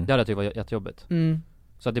 Det hade jag tyckt var jättejobbigt.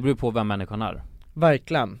 Så att det beror på vem människan är.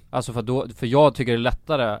 Verkligen. Alltså för jag tycker det är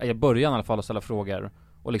lättare i början i alla fall att ställa frågor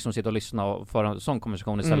och liksom sitta och lyssna och föra en sån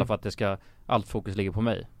konversation istället för att det ska, allt fokus ligger på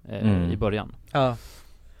mig i början. Ja.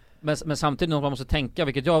 Men samtidigt något man måste tänka,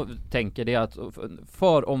 vilket jag tänker, det är att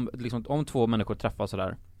om två människor träffas så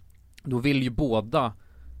där, då vill ju båda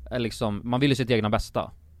liksom, man vill ju sitt egna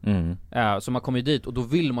bästa. Så man kommer ju dit och då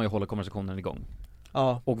vill man ju hålla konversationen igång.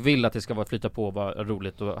 Ja. Och vill att det ska flyta på och vara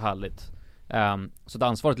roligt och härligt. Så det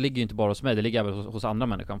ansvaret ligger ju inte bara hos mig, det ligger även hos andra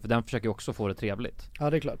människan, för den försöker ju också få det trevligt. Ja,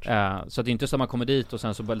 det är klart. Så det är inte så att man kommer dit och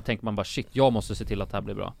sen så tänker man bara shit, jag måste se till att det här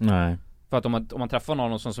blir bra. Nej. För att om man träffar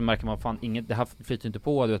någon och så märker man fan inget, det här flyter inte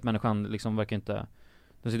på, du vet, människan liksom verkar inte,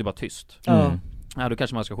 den sitter bara tyst. Ja, då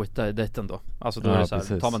kanske man ska skita i dejten då. Alltså då är det så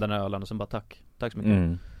här, tar man den ölen och sen bara tack så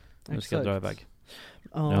mycket. Nu ska jag dra iväg.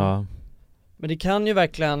 Ja. Men det kan ju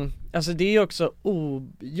verkligen, alltså det är ju också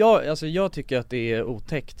jag tycker att det är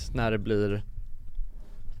otäckt när det blir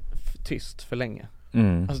tyst för länge.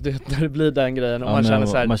 Alltså när det blir den grejen och man känner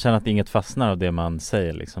så här, man känner att inget fastnar av det man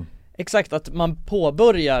säger liksom. Exakt, att man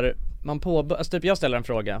påbörjar alltså typ jag ställer en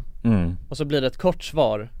fråga och så blir det ett kort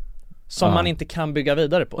svar som man inte kan bygga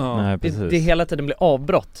vidare på. Nej, det hela tiden blir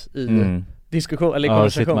avbrott i diskussion eller konversation. Ja,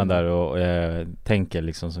 sitter man där och tänker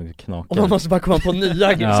liksom som knakar. Och man måste bara komma på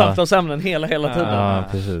nya samtalsämnen hela tiden. Ja,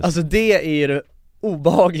 precis. Alltså det är det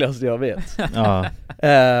obehagligaste jag vet.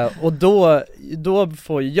 Och då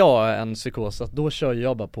får jag en psykos att då kör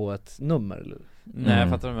jag bara på ett nummer. Nej, jag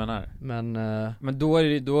fattar vad du menar. Men då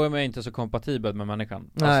är man inte så kompatibel med människan.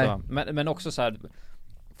 Alltså, men också så här,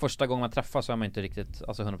 första gången man träffas så är man inte riktigt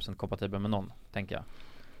 100% kompatibel med någon, tänker jag.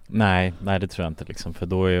 Nej, det tror jag inte liksom. För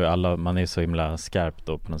då är ju man är så himla skarp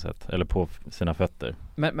då på något sätt. Eller på sina fötter.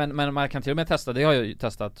 Men man kan till och med testa, det har jag ju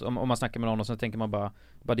testat. Om man snackar med någon och så tänker man bara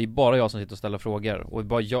det är bara jag som sitter och ställer frågor. Och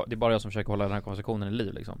det är bara jag som försöker hålla den här konversationen i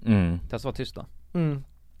liv liksom. Testa att vara tyst då.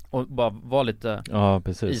 Och bara vara lite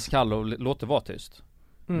iskall och låt det vara tyst.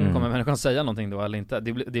 Kommer människan säga någonting då eller inte?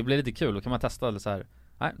 Det blir lite kul, då kan man testa eller så här.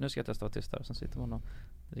 Nej, nu ska jag testa att vara tyst där. Sen sitter man och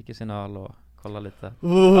dricker sin öl och kollar lite. Det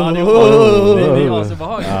är så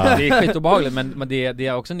behagligt. Det är skitobehagligt, men det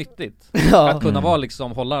är också nyttigt. Att kunna vara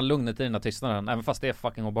liksom, hålla lugnet i den här tystnaden, även fast det är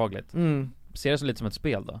fucking obehagligt. Ser det så lite som ett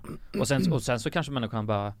spel då. Och sen så kanske människan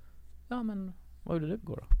bara, ja men, vad gjorde du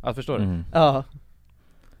igår då? Ja, förstår du?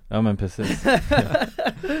 Ja men precis.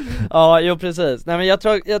 Ja, jo precis. Nej men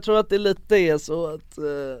jag tror att det lite är så att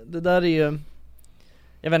det där är ju,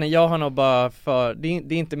 jag vet inte, jag har nog bara det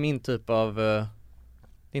är inte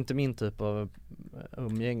min typ av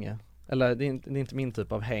umgänge. Eller det är inte min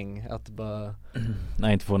typ av häng att bara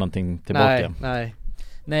nej, inte få någonting tillbaka.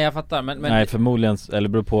 Nej, jag fattar, men nej, förmodligen, eller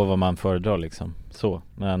beror på vad man föredrar liksom. Så,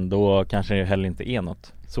 men då kanske det heller inte är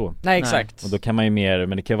något. Så. Nej, exakt. Och då kan man ju mer,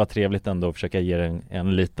 men det kan ju vara trevligt ändå att försöka ge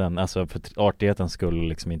en liten, alltså för artighetens skull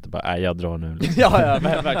liksom, inte bara, jag drar nu liksom. Ja,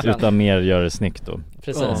 verkligen. Utan mer göra det snyggt då.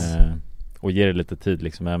 Precis. Och ge det lite tid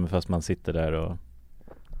liksom, även fast man sitter där och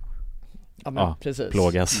precis.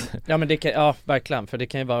 Plågas. Ja men det kan, verkligen, för det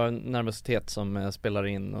kan ju vara en nervositet som spelar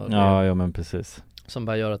in och ja men precis. Som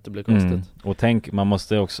bara gör att det blir konstigt. Och man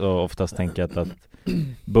måste också oftast tänka att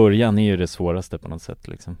början är ju det svåraste på något sätt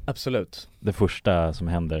liksom. Absolut. Det första som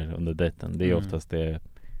händer under dejten, det är oftast det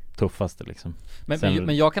tuffaste liksom.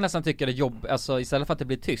 Men jag kan nästan tycka det alltså istället för att det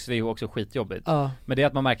blir tyst, det är ju också skitjobbigt. Men det är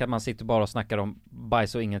att man märker att man sitter bara och snackar om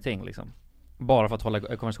bajs och ingenting liksom. Bara för att hålla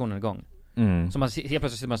konversationen igång. Så man helt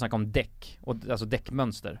plötsligt sitter man och snackar om däck och alltså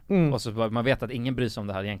däckmönster. Och så man vet att ingen bryr sig om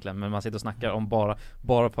det här egentligen, men man sitter och snackar om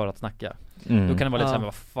bara för att snacka. Då kan det vara lite så här,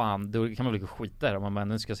 vad fan, då kan man bli skit där om man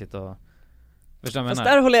nu ska sitta och fast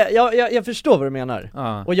där håller jag förstår vad du menar.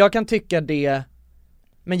 Och jag kan tycka det.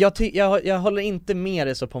 Men jag håller inte med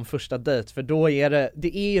dig så på en första dejt. För då är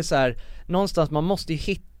det är ju så här, någonstans man måste ju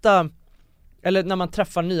hitta, eller när man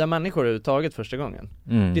träffar nya människor överhuvudtaget första gången.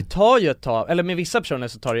 Det tar ju ett tag, eller med vissa personer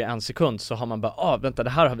så tar det ju en sekund. Så har man bara, vänta, det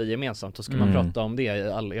här har vi gemensamt. Då ska man prata om det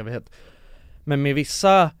i all evighet. Men med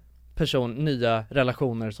vissa nya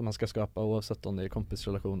relationer som man ska skapa, oavsett om det är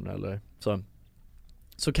kompisrelationer eller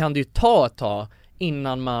så kan det ju ta ett tag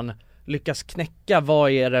innan man lyckas knäcka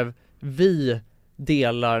vad är det vi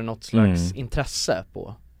delar något slags intresse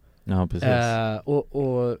på. Ja, precis.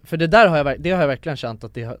 Och för det där har jag verkligen känt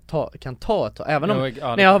att det kan ta ett tag. Även om,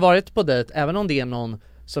 när jag har varit på dejt, även om det är någon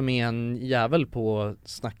som är en jävel på att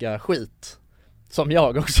snacka skit, som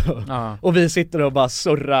jag också. Och vi sitter och bara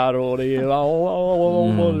surrar och det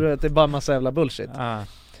är det är bara massa jävla bullshit.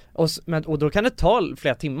 Och då kan det ta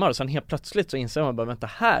flera timmar och sen helt plötsligt så inser man bara, vänta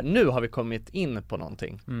här, nu har vi kommit in på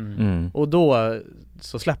någonting. Och då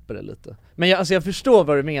så släpper det lite. Men jag förstår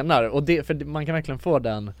vad du menar, och för man kan verkligen få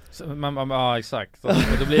den. Ja, exakt. Och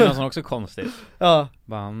då blir det något också konstigt.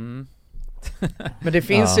 Men det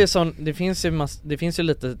finns ju det finns ju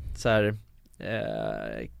lite så här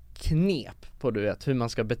knep på, du vet, hur man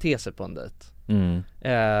ska bete sig på en dejt.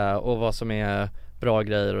 Och vad som är bra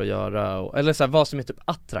grejer att göra, eller så här, vad som är typ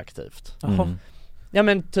attraktivt. Ja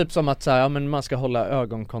men typ som att så här, ja, men man ska hålla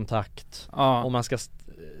ögonkontakt och man ska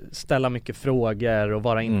ställa mycket frågor och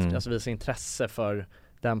vara alltså visa intresse för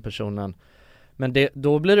den personen. Men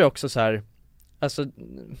då blir det också så här, alltså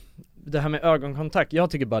det här med ögonkontakt, jag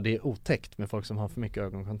tycker bara det är otäckt med folk som har för mycket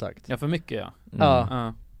ögonkontakt. Ja, för mycket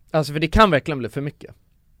Alltså för det kan verkligen bli för mycket,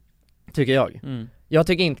 tycker jag. Jag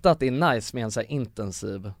tycker inte att det är nice med en så här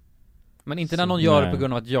intensiv. Men inte när någon gör det på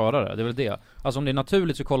grund av att göra det, det är väl det. Alltså om det är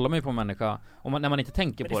naturligt så kollar man ju på en människa när man inte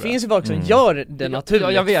tänker på det. Det finns ju folk som gör det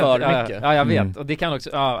naturligt jag vet, för mycket. Ja, jag vet. Och det kan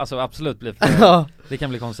också, alltså absolut bli det kan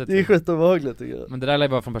bli konstigt. Det är skitobehagligt tycker jag. Men det där är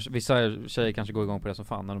bara från vissa tjejer kanske går igång på det som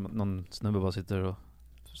fan när någon snubbe bara sitter och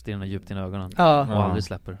stirrar djupt in i ögonen och aldrig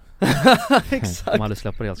släpper. Exakt. De aldrig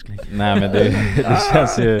släpper älskling. Nej men det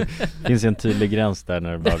känns ju, finns ju en tydlig gräns där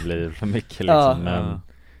när det bara blir för mycket liksom.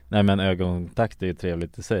 Nej men ögonkontakt är ju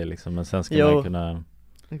trevligt i sig liksom, men sen ska man kunna.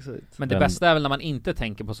 Exakt. Men det bästa är väl när man inte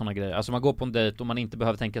tänker på såna grejer. Alltså man går på en dejt och man inte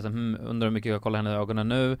behöver tänka så undrar hur mycket jag kollar henne i ögonen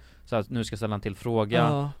nu, så att nu ska jag ställa en till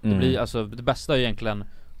fråga. Det blir, alltså det bästa är ju egentligen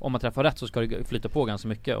om man träffar rätt så ska det flyta på ganska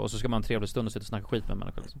mycket och så ska man en trevlig stund och sitta och snacka skit med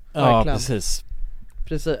människor liksom. Ja, precis.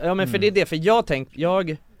 Ja men för det är det, för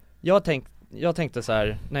jag tänkte så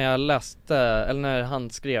här när jag läste, eller när han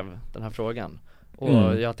skrev den här frågan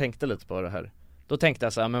och jag tänkte lite på det här. Då tänkte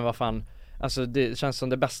jag så här, men vad fan, alltså det känns som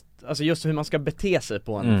det bästa, alltså just hur man ska bete sig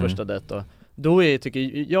på en första dejt då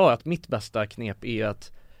tycker jag att mitt bästa knep är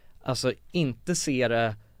att alltså inte se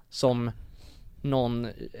det som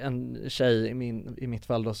en tjej i mitt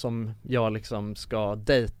fall då som jag liksom ska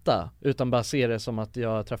dejta, utan bara se det som att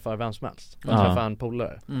jag träffar vem som helst. Jag träffar en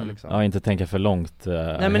polare liksom. Ja, inte tänka för långt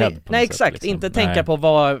nej exakt, liksom. Inte tänka på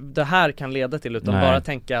vad det här kan leda till, utan bara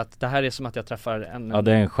tänka att det här är som att jag träffar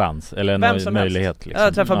det är en chans, eller en möjlighet liksom.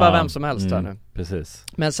 Jag träffar bara vem som helst här nu. Precis.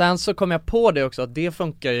 Men sen så kom jag på det också, att det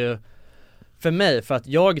funkar ju för mig, för att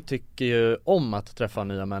jag tycker ju om att träffa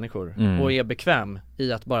nya människor och är bekväm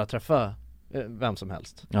i att bara träffa vem som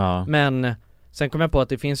helst. Men sen kom jag på att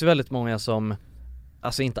det finns ju väldigt många som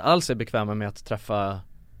alltså inte alls är bekväma med att träffa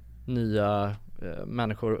nya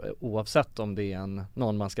människor, oavsett om det är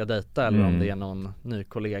någon man ska dejta eller om det är någon ny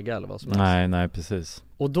kollega eller vad som helst. Nej, precis.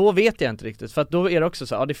 Och då vet jag inte riktigt, för att då är det också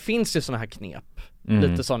så det finns ju såna här knep,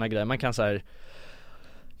 lite såna grejer. Man kan så här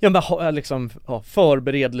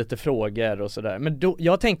förbered lite frågor och sådär. Men då,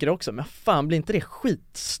 jag tänker också, men fan, blir inte det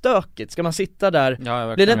skitstökigt? Ska man sitta där?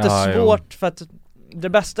 Blir det inte svårt? För att det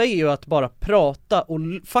bästa är ju att bara prata och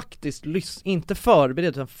faktiskt inte förbereda,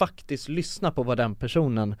 utan faktiskt lyssna på vad den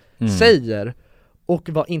personen säger och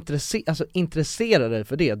vara intressera dig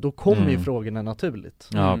för det. Då kommer ju frågorna naturligt.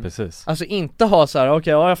 Ja, precis. Alltså inte ha så här,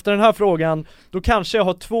 okej, efter den här frågan då kanske jag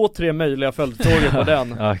har 2-3 möjliga följdfrågor på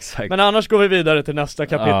den. Ja, exakt. Men annars går vi vidare till nästa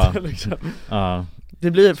kapitel liksom.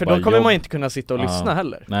 Det blir, för då kommer man inte kunna sitta och lyssna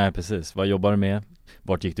heller. Nej, precis. Vad jobbar du med?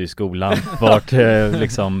 Vart gick du i skolan?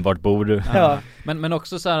 Vart bor du? Men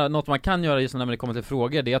också så här, något man kan göra just när det kommer till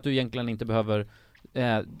frågor, det är att du egentligen inte behöver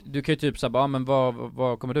du kan ju typ säga, men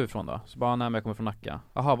var kommer du ifrån då? Så bara, nej men jag kommer från Nacka.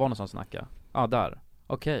 Jaha, var någonstans Nacka? Ja, där.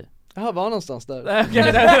 Okej. Jaha, var någonstans där?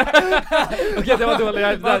 Okej, det var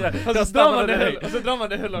dåligt. Och så drar man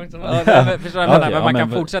det hur långt som men man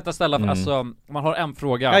kan fortsätta ställa, alltså man har en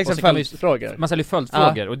fråga och så kan man ställer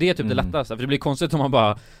följdfrågor och det är typ det lättaste, för det blir konstigt om man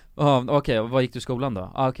bara okej, vad gick du i skolan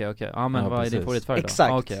då? Okej. Ja, men vad är din favoritfärg då?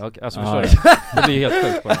 Exakt. Okej. Alltså förstår du? Det blir ju helt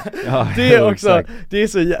sjukt bara. Det är också, exakt. Det är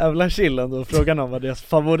så jävla chill ändå, frågan om vad deras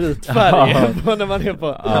favoritfärg är när man är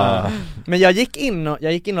på. Men jag gick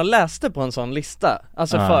in och läste på en sån lista.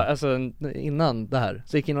 Alltså innan det här.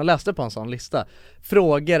 Så jag gick in och läste på en sån lista.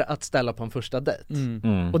 Frågor att ställa på en första dejt.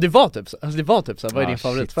 Och det var typ så, vad är din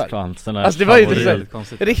favoritfärg? Alltså det var ju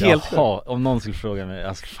det är helt om någon skulle fråga mig,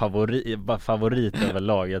 alltså favorit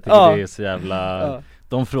överlag. Jag tycker det är så jävla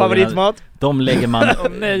de frågorna, favoritmat? De lägger man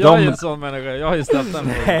nej, jag är en sån människa. Jag har ju ställt den.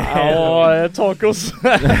 Tacos.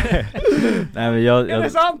 Nej, men jag det är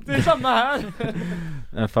sant, det är samma här.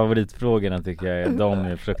 Favoritfrågorna tycker jag de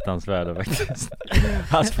är fruktansvärda faktiskt.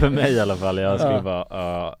 Alltså för mig i alla fall. Jag skulle bara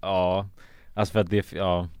alltså för att det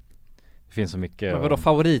finns så mycket. Men vadå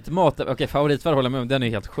favoritmat? Okej, favoritfärg håller jag med om, den är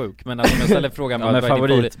helt sjuk. Men alltså, om jag ställer frågan vad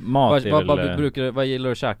favoritmat vad gillar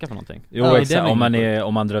du att käka för någonting? Jo, exakt,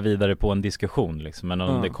 om man drar vidare på en diskussion liksom. Men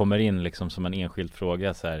om det kommer in liksom som en enskild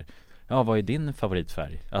fråga så här, vad är din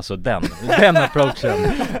favoritfärg? Alltså den approachen.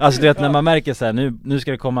 Alltså du vet, när man märker så här, nu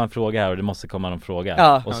ska det komma en fråga här och det måste komma en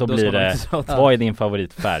fråga. Och så blir det, vad är din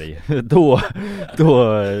favoritfärg? Då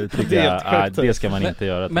tycker jag, det ska man inte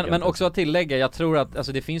göra. Men också att tillägga, jag tror att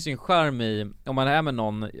alltså, det finns ju en charm i, om man är med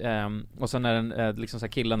någon och sen är den liksom så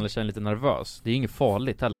här, killen eller tjejen lite nervös. Det är ju inget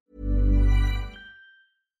farligt heller.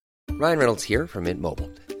 Ryan Reynolds here from Mint Mobile.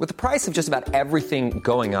 With the price of just about everything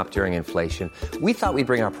going up during inflation, we thought we'd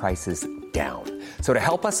bring our prices down. So to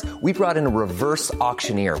help us, we brought in a reverse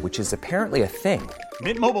auctioneer, which is apparently a thing.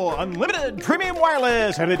 Mint Mobile Unlimited Premium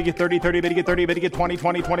Wireless. How to get 30, 30, bit to get 30, bit to get 20,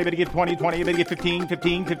 20, 20, bit to get 20, 20, bit to get 15,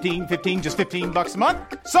 15, 15, 15, just $15 a month?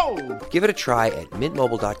 Sold! Give it a try at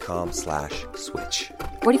mintmobile.com/switch.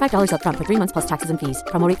 $45 up front for 3 months plus taxes and fees.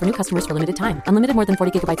 Promo rate for new customers for limited time. Unlimited more than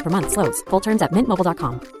 40 gigabytes per month. Slows full terms at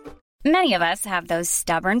mintmobile.com. Many of us have those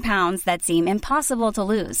stubborn pounds that seem impossible to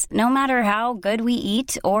lose, no matter how good we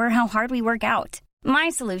eat or how hard we work out.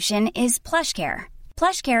 My solution is PlushCare.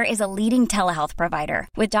 PlushCare is a leading telehealth provider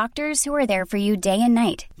with doctors who are there for you day and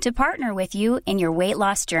night to partner with you in your weight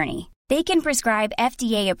loss journey. They can prescribe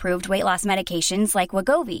FDA-approved weight loss medications like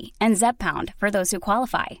Wegovy and Zepbound for those who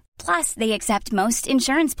qualify. Plus, they accept most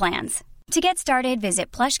insurance plans. To get started,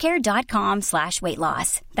 visit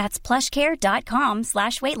plushcare.com/weightloss. That's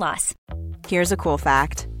plushcare.com/weightloss. Here's a cool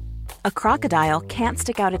fact. A crocodile can't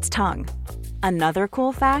stick out its tongue. Another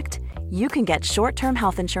cool fact, you can get short-term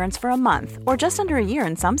health insurance for a month or just under a year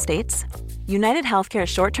in some states. United Healthcare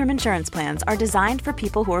short-term insurance plans are designed for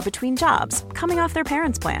people who are between jobs, coming off their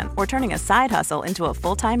parents' plan, or turning a side hustle into a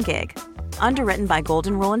full-time gig. Underwritten by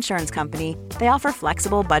Golden Rule Insurance Company, they offer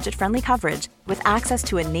flexible, budget-friendly coverage with access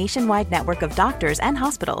to a nationwide network of doctors and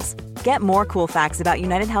hospitals. Get more cool facts about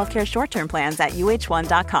United Healthcare short-term plans at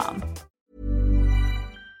uh1.com.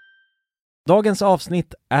 Dagens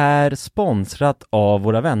avsnitt är sponsrat av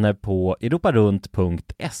våra vänner på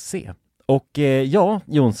europarunt.se. Och ja,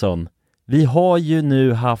 Jonsson, vi har ju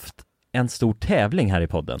nu haft en stor tävling här i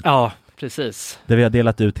podden. Ja, precis. Där vi har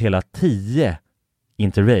delat ut hela 10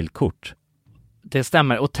 Interrail-kort. Det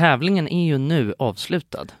stämmer, och tävlingen är ju nu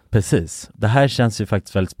avslutad. Precis. Det här känns ju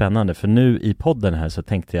faktiskt väldigt spännande, för nu i podden här så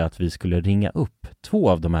tänkte jag att vi skulle ringa upp 2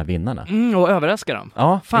 av de här vinnarna. Och överraska dem.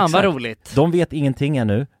 Ja, fan exakt. vad roligt. De vet ingenting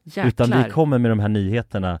ännu. Jäklar. Utan vi kommer med de här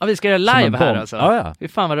nyheterna. Ja, vi ska göra live här alltså. Ja. Det är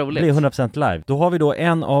fan vad roligt. Det blir 100% live. Då har vi då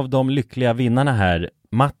en av de lyckliga vinnarna här,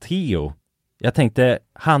 Matteo. Jag tänkte,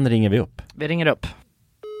 han ringer vi upp. Vi ringer upp.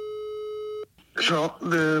 Ja,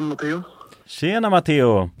 det är Matteo. Tjena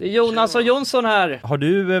Matteo! Det är Jonas och Jonsson här. Har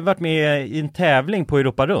du varit med i en tävling på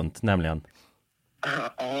Europa Runt nämligen?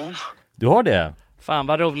 Ja. Du har det? Fan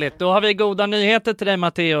vad roligt. Då har vi goda nyheter till dig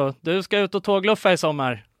Matteo. Du ska ut och tågluffa i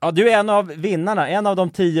sommar. Ja, du är en av vinnarna. En av de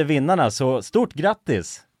 10 vinnarna. Så stort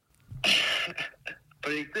grattis! På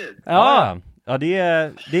riktigt? Ja, det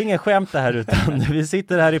är ingen skämt det här, utan vi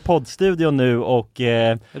sitter här i poddstudion nu och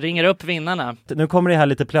ringer upp vinnarna. Nu kommer det här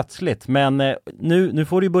lite plötsligt, men nu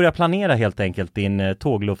får du börja planera helt enkelt din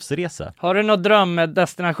tågluffsresa. Har du någon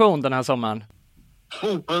drömdestination den här sommaren?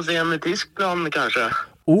 Fotbolls-EM i Tyskland kanske.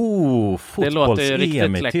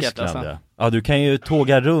 Fotbolls-EM i Tyskland. Alltså. Ja, du kan ju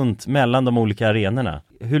tåga runt mellan de olika arenorna.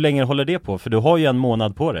 Hur länge håller det på? För du har ju en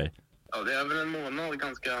månad på dig. Ja, det är väl en månad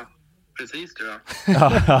ganska precis tror jag.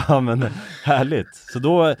 Ja, men härligt. Så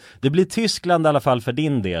då, det blir Tyskland i alla fall för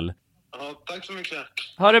din del. Ja, tack så mycket.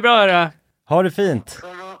 Ha det bra, hörru. Ha det fint.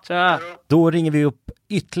 Tja. Då ringer vi upp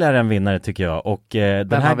ytterligare en vinnare tycker jag. Och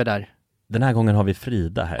vem har vi där? Den här gången har vi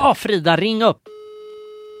Frida här. Ja, Frida, ring upp.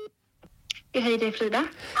 Hej, det är Frida.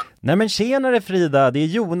 Nej men tjenare Frida, det är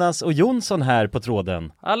Jonas och Jonsson här på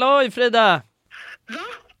tråden. Halloj Frida! Va?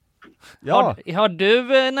 Ja.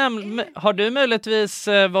 Har du möjligtvis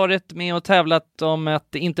varit med och tävlat om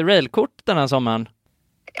ett Interrail-kort den här sommaren?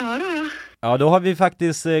 Ja, då. Ja, då har vi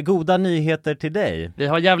faktiskt goda nyheter till dig. Vi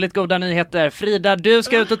har jävligt goda nyheter. Frida, du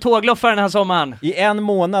ska ut och tågluffa den här sommaren. I en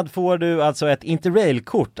månad får du alltså ett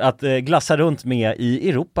Interrail-kort att glassa runt med i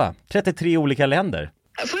Europa. 33 olika länder.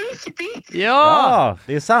 På riktigt? Ja,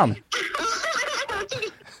 det är sant.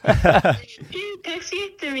 Tack så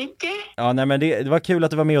jättemycket. Ja, nej men det var kul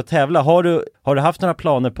att du var med och tävla. Har du haft några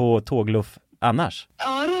planer på tågluff annars?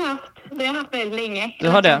 Ja, det har jag haft väldigt länge. Du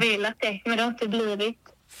har det? Jag har velat det, men det har inte blivit.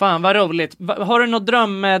 Fan vad roligt. Har du några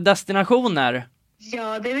drömdestinationer?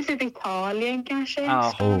 Ja, det är väl typ Italien kanske.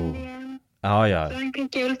 Ja. Spanien. Ja.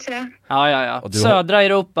 Kul sådär. Ja. Södra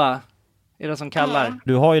Europa är det som kallar. Ja.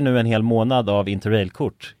 Du har ju nu en hel månad av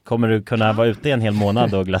Interrail-kort. Kommer du kunna vara ute en hel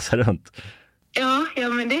månad och glassa runt? Ja,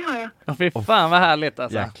 men det har jag. Oh, fy fan vad härligt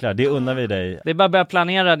alltså. Jäklar, det unnar vi dig. Det är bara att börja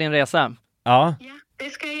planera din resa. Ja. Ja, det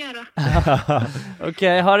ska jag göra.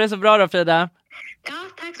 Okej, ha det så bra då Frida. Ja,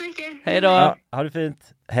 tack så mycket. Hej då. Ja, ha det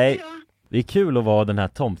fint. Hej. Det är kul att vara den här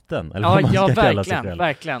tomten. Eller vad man ska kalla sig själv.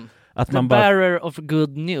 Verkligen. Att man bearer of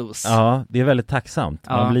good news. Ja, det är väldigt tacksamt.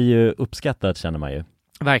 Man blir ju uppskattad känner man ju.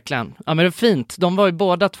 Verkligen. Ja men det är fint. De var ju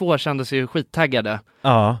båda två kände sig ju skittaggade.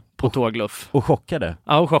 Ja. på tågluff. Och chockade.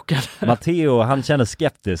 Ja, och chockade. Matteo, han känner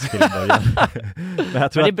skeptisk till början. Men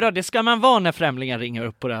jag tror det är bra, det ska man vara när främlingar ringer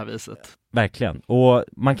upp på det här viset. Verkligen. Och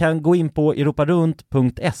man kan gå in på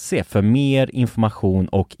europarunt.se för mer information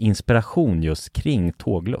och inspiration just kring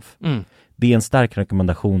tågluff. Det är en stark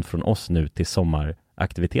rekommendation från oss nu till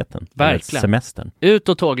sommaraktiviteten. Verkligen. Semestern. Ut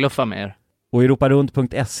och tågluffa med er. Och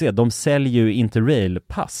europarunt.se, de säljer ju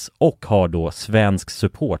Interrail-pass och har då svensk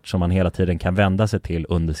support som man hela tiden kan vända sig till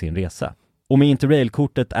under sin resa. Och med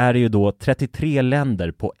Interrail-kortet är det ju då 33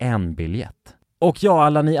 länder på en biljett. Och ja,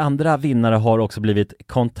 alla ni andra vinnare har också blivit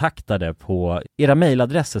kontaktade på era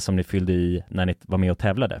mejladresser som ni fyllde i när ni var med och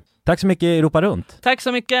tävlade. Tack så mycket Europa Runt. Tack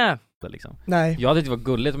så mycket. Liksom. Nej. Jag hade inte varit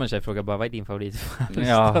gulligt om en tjej frågade bara, vad är din favorit?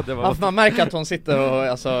 Ja. Man märker att hon sitter och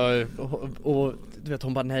alltså och du vet,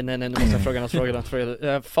 hon bara nej, nu måste jag fråga något.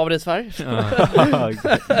 Favoritfärg?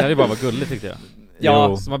 Det är bara gulligt tyckte jag.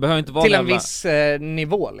 Ja, så man behöver inte vara till en viss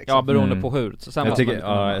nivå liksom. Ja, beroende på hur. Så sen jag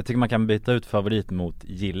tycker man kan byta ut favorit mot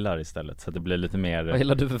gillar istället så att det blir lite mer. Vad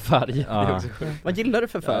gillar du för färg? Ja. Det är också sjukt. Vad gillar du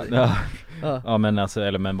för färg? Ja, men alltså,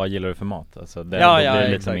 eller men vad gillar du för mat? Alltså det blir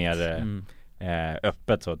lite mer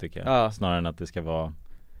öppet så tycker jag. Snarare än att det ska vara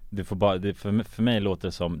du får bara, för mig låter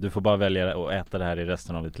det som du får bara välja att äta det här i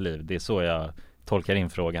resten av ditt liv. Det är så jag tolkar in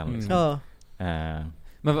frågan liksom.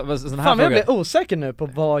 Men fan, jag blir osäker nu på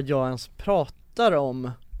vad jag ens pratar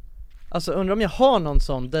om. Alltså undrar om jag har någon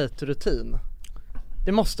sån dejtrutin.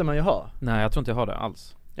 Det måste man ju ha. Nej, jag tror inte jag har det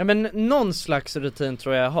alls. Ja, men någon slags rutin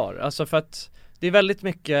tror jag har. Alltså för att det är väldigt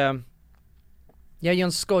mycket. Jag är ju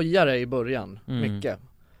en skojare i början. Mycket.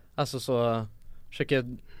 Alltså så försöker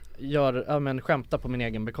skämta på min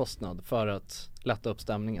egen bekostnad för att lätta upp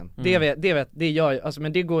stämningen. Det gör jag, alltså,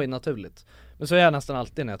 men det går ju naturligt. Men så är jag nästan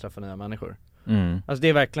alltid när jag träffar nya människor. Alltså det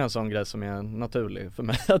är verkligen en sån grej som är naturlig för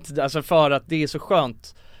mig. Alltså för att det är så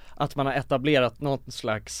skönt att man har etablerat någon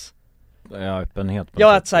slags öppenhet.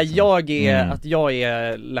 Att så här, jag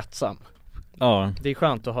är lättsam. Ja. Det är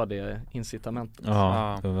skönt att ha det incitamentet.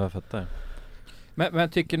 Ja, jag fattar. Men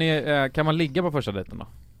tycker ni, kan man ligga på första dejten då?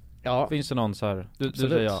 Ja. Finns det någon så här, du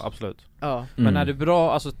säger ja, absolut. Ja. Men är det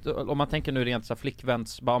bra, alltså om man tänker nu rent så här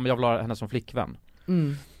flickväns, bara om jag vill ha henne som flickvän.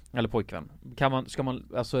 Eller pojkvän.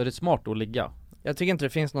 Alltså är det smart att ligga? Jag tycker inte det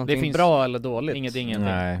finns någonting bra eller dåligt. Ingenting.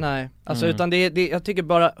 Nej. Alltså utan det, jag tycker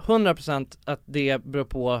bara 100% att det beror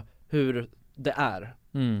på hur det är.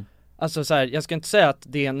 Alltså så här, jag ska inte säga att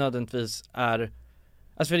det nödvändigtvis är.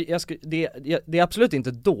 Alltså det är absolut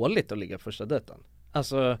inte dåligt att ligga första dejten.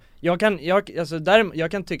 Alltså jag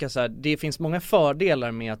kan tycka så här, det finns många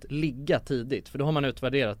fördelar med att ligga tidigt, för då har man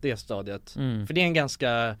utvärderat det stadiet. För det är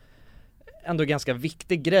en ändå ganska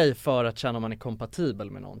viktig grej för att känna om man är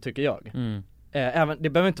kompatibel med någon, tycker jag. Även, det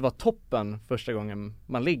behöver inte vara toppen första gången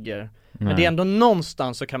man ligger. Men det är ändå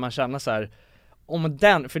någonstans så kan man känna så här,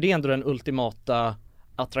 för det är ändå den ultimata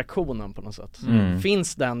attraktionen på något sätt.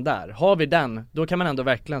 Finns den där? Har vi den? Då kan man ändå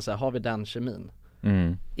verkligen säga, har vi den kemin?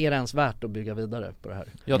 Är det ens värt att bygga vidare på det här?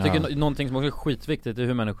 Jag tycker någonting som också är skitviktigt är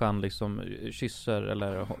hur människan liksom kysser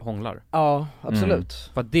eller hånglar. Ja, absolut.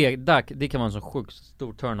 För att det kan vara en så sjukt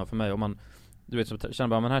stor turn-off för mig. Om man, du vet, så känner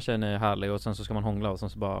bara, men här tjejen är härlig, och sen så ska man hångla och sen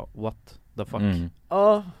så bara, what the fuck?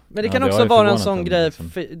 Ja, men det kan också vara en sån grej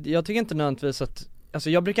liksom. Jag tycker inte nödvändigtvis att, alltså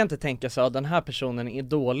jag brukar inte tänka så att den här personen är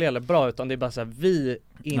dålig eller bra, utan det är bara så här, vi är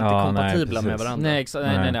inte kompatibla med varandra. Nej,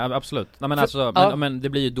 absolut. Nej, men alltså, men det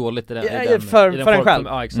blir ju dåligt i den för en själv.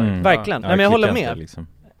 Ja, exakt. Verkligen. Nej, men jag håller med. Liksom.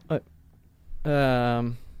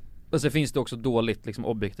 Och så finns det också dåligt liksom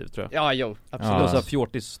objektivt, tror jag. Ja, jo, absolut. Och så här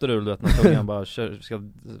fjortisstrul, du vet, när tungan bara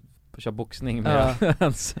ska boxning med.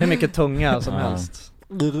 Hur mycket tunga som helst.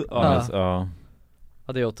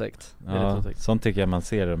 Ja, det är otäckt. Sånt tycker jag man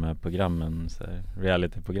ser i de här programmen, så här,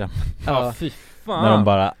 reality-programmen. Ja, fy fan. När de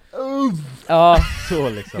bara så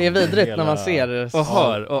liksom. Det är vidrigt när man ser och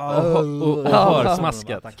hör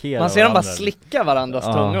smasket. Man ser dem bara slicka varandras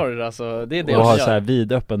tungor, alltså det är det. Och har så här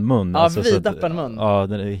vidöppen mun. Ja, alltså, vidöppen mun. Ja,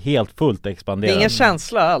 den är helt fullt expanderad. Det är ingen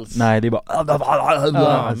känsla alls. Nej, det är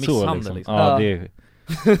bara så liksom. Ja,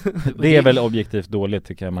 det är väl objektivt dåligt,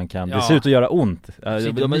 tycker jag man kan. Det ser ut att göra ont. Det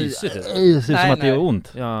ser ut som att det gör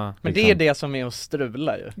ont. Ja. Men det är det som är att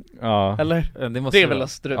strula ju. Ja. Eller? Det är väl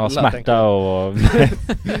att strula. Ja, smärta och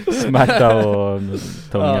smärta och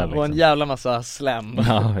tunga liksom. Och en jävla massa slem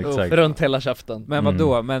runt hela käften. Men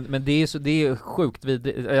vadå? Men det är sjukt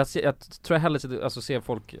jag tror jag hellre ser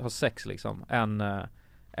folk ha sex liksom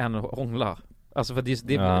än hångla. Alltså för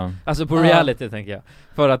det alltså på reality tänker jag.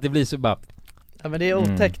 För att det blir så bara. Ja, men det är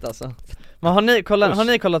otäckt alltså. Men har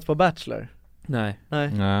ni kollat på Bachelor? Nej.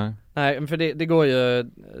 Nej, för det går ju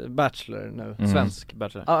Bachelor nu. Svensk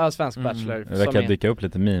Bachelor. Ja, svensk Bachelor. Det verkar dyka upp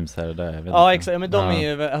lite memes här och där. Ja, exakt, men de är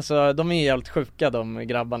ju, alltså, de är ju helt sjuka, de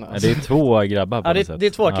grabbarna. Ja, det är 2 grabbar på ja, något sätt. Det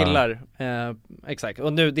är 2 killar, exakt.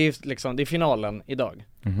 Och nu, det är liksom, det är finalen idag.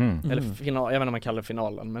 Eller final, jag vet inte om man kallar det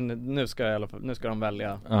finalen, men nu ska de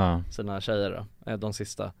välja sina tjejer då, de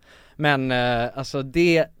sista. Men alltså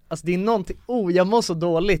det är någonting, jag mår så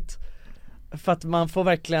dåligt. För att man får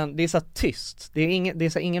verkligen, det är så här tyst. Det är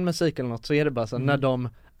så ingen musik eller något, så är det bara så när de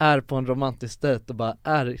är på en romantisk dejt och bara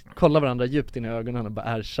kollar varandra djupt in i ögonen och bara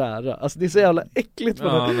är kära. Alltså det är så jävla äckligt på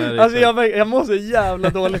alltså jag mår så jävla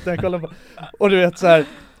dåligt när jag kollar på. Och du vet så här,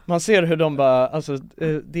 man ser hur de bara, alltså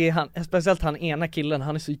det är han, speciellt han ena killen,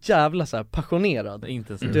 han är så jävla så här passionerad.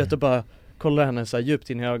 Du vet, och bara kollar henne så här djupt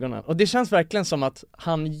in i ögonen. Och det känns verkligen som att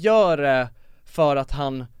han gör det för att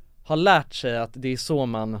han har lärt sig att det är så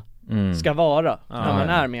man ska vara när man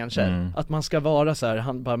är med en tjej. Att man ska vara så här,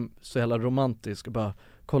 han bara så jävla romantisk och bara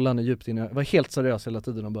kolla henne djupt in i ögonen. Var helt seriös hela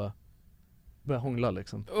tiden och bara börja hångla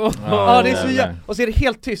liksom. Det är så och så är det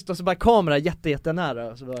helt tyst och så bara kamera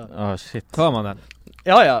jättenära och så bara shit. Hör man den?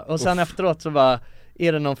 Ja, och sen efteråt så bara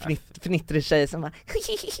är det någon fnittrig tjej som bara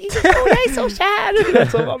jag är så kär.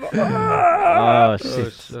 Så bara,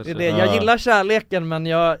 shit. Det är det. Jag gillar kärleken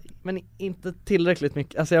men inte tillräckligt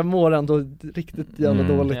mycket. Alltså jag mår ändå riktigt jävla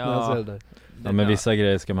dåligt när jag ser det. Ja, men vissa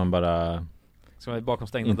grejer ska man bara bakom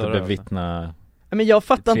stängda inte dörrar, bevittna. Men jag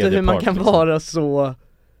fattar inte hur man kan vara så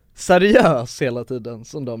seriös hela tiden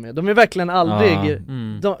som de är. De är verkligen aldrig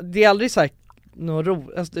det är aldrig så här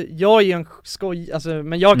alltså, jag är ju en skoj, alltså,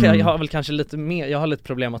 men jag har väl kanske lite mer, jag har lite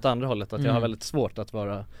problem åt andra hållet, att jag har väldigt svårt att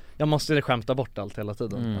vara, jag måste skämta bort allt hela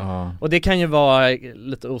tiden. Och det kan ju vara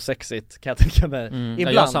lite osexigt, kan jag tänka mig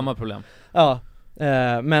ibland. Jag har samma problem.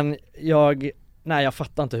 Men jag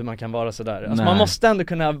fattar inte hur man kan vara sådär. Alltså, man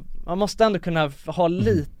måste ändå kunna ha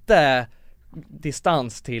lite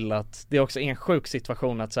distans till att det också är en sjuk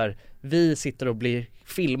situation att så här, vi sitter och blir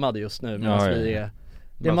filmade just nu medan vi är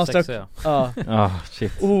det måste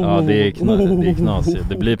shit. Det är knas.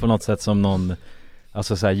 Det blir på något sätt som någon,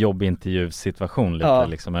 alltså så här jobbintervjusituation lite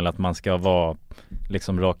liksom, eller att man ska vara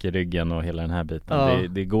liksom rak i ryggen och hela den här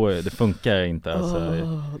biten. Det funkar inte alltså.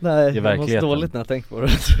 Nej, det måste dåligt när jag tänker på det.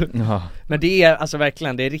 Men det är alltså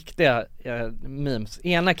verkligen, det är riktiga memes.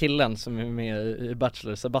 Ena killen som är med i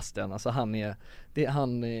Bachelor, Sebastian, alltså han är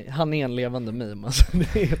en levande meme alltså.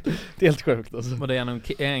 Det är helt sjukt alltså. Och det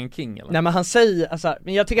är en king eller? Nej, men han säger alltså,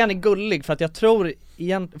 men jag tycker han är gullig för att jag tror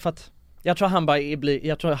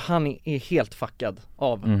han är helt fuckad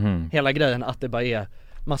av hela grejen, att det bara är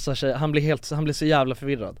massa tjejer. Han blir så jävla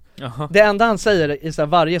förvirrad. Det enda han säger i så här,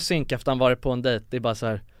 varje synk efter han varit på en dejt, det är bara så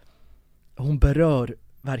här: hon berör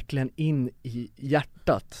verkligen in i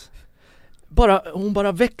hjärtat. Hon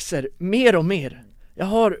bara växer mer och mer. Jag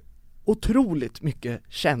har otroligt mycket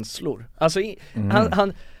känslor. Alltså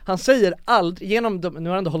han säger aldrig nu har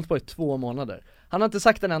han ändå hållit på i 2 månader. Han har inte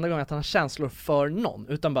sagt en enda gång att han har känslor för någon,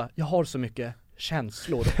 utan bara, jag har så mycket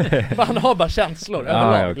känslor. Han har bara känslor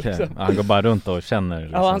överlag, liksom. Han går bara runt och känner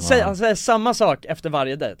liksom. Han säger samma sak efter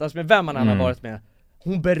varje dejt. Alltså med vem han har varit med.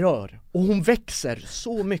 Hon berör och hon växer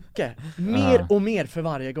så mycket, mer och mer för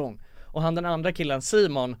varje gång. Och den andra killen,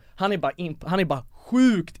 Simon, han är bara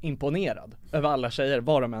sjukt imponerad över alla tjejer,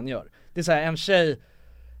 vad de än gör. Det är så här, en tjej,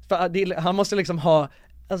 han måste liksom ha,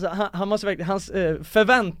 alltså han måste verkligen, hans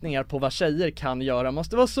förväntningar på vad tjejer kan göra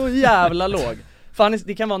måste vara så jävla låg. För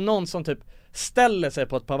det kan vara någon som typ ställer sig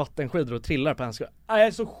på ett par vattenskidor och trillar på hennes. Jag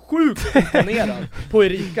är så sjukt imponerad på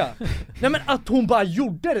Erika. Nej, men att hon bara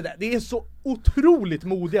gjorde det där. Det är så otroligt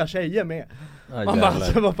modiga tjejer med. Man bara,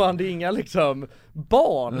 alltså, vad fan, det är inga liksom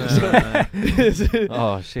barn.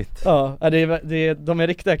 Shit. De är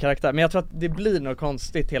riktiga karaktärer. Men jag tror att det blir något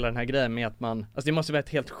konstigt hela den här grejen med att man, alltså det måste vara ett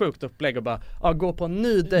helt sjukt upplägg och bara gå på en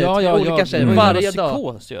ny dejt med olika tjejer varje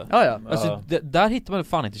dag. Psykos, alltså där hittar man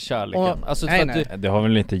fan inte kärleken. Alltså, nej. Det har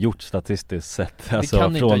väl inte gjort statistiskt sett, alltså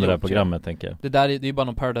från det där programmet, tänker jag. Det är ju bara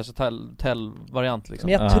någon Paradise Hotel-variant liksom.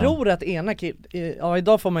 Men jag tror att ena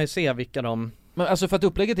idag får man ju se vilka de. Men alltså för att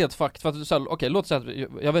upplägget är ett fakt, för att så här, okej, låt säga att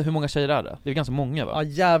jag vet hur många tjejer är det. Det är ganska många, va? Ja,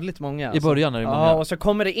 jävligt många alltså. I början är det många. Ja, och så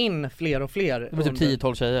kommer det in fler och fler. Det blir typ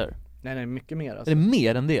 10-12 tjejer. Nej, mycket mer alltså. Är det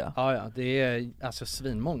mer än det? Ja, det är alltså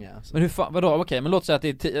svinmånga alltså. Men hur fan, vadå? Okej, men låt säga att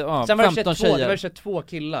det är 15 tjejer. Det var 22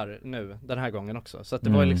 killar nu den här gången också. Så att det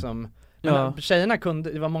var ju liksom, tjejerna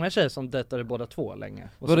det var många tjejer som dejtade båda två länge.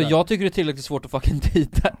 Vadå, jag tycker det är tillräckligt svårt att fucking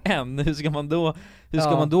dejta en. Hur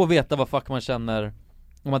ska man då veta vad fuck man känner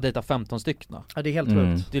om man dejtar 15 stycken? Ja, det är helt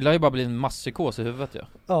sjukt. Det lär ju bara bli en masspsykos i huvudet,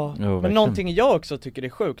 men någonting jag också tycker är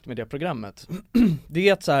sjukt med det programmet, det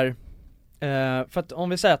är att så här, för att om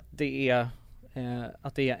vi säger att det är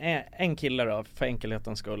att det är en kille då, för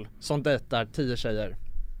enkelhetens skull, som dejtar 10 tjejer.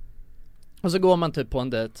 Och så går man typ på en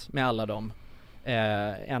dejt med alla dem,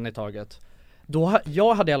 en i taget. Då,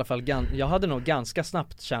 jag hade i alla fall jag hade nog ganska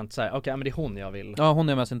snabbt känt så här: okej, men det är hon jag vill. Ja, hon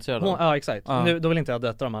är mest intresserad av. Ja, exakt. Nu, då vill inte jag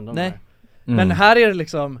dejta de andra. Nej. Men här är det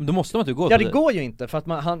liksom, då måste man inte gå. Ja, det går ju inte, för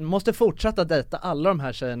att han måste fortsätta dejta alla de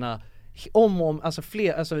här tjejerna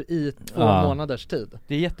alltså i 2 månaders tid.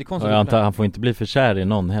 Det är jättekonstigt. Och jag antar, han får inte bli för kär i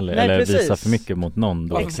någon heller. Nej, eller precis. Visa för mycket mot någon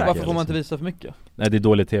då. Varför får man inte visa för mycket? Nej, det är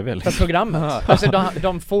dålig tv liksom. För programmet. Alltså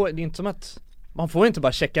de får, det är inte som att man får inte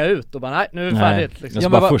bara checka ut och bara nej, nu är det färdigt liksom. Ja,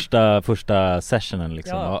 bara första sessionen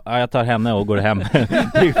liksom. Ja, jag tar henne och går hem.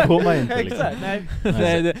 Det får man inte liksom.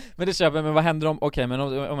 Nej, men det köper. Men vad händer om, okej, men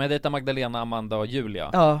om jag dejtar Magdalena, Amanda och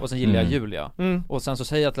Julia, och sen gillar jag Julia, och sen så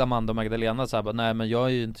säger jag till Amanda och Magdalena så här, bara, nej men jag är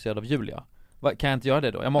ju intresserad av Julia. Kan jag inte göra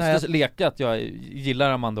det då? Jag måste leka att jag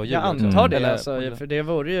gillar Amanda och Julia. Jag antar det alltså, för det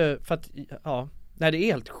vore ju, för att, nej, det är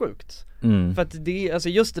helt sjukt. För att det är, alltså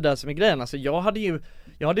just det där som är grejen, alltså jag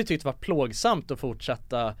hade tyckt det var plågsamt att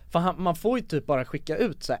fortsätta, för man får ju typ bara skicka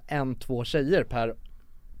ut så här 1-2 tjejer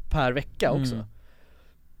per vecka också.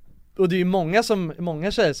 Och det är ju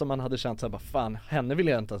många tjejer som man hade känt så här, bara fan, henne vill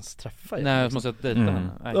jag inte ens träffa. Nej, jag måste dejta henne.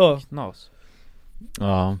 Knas.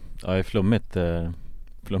 Ja, det är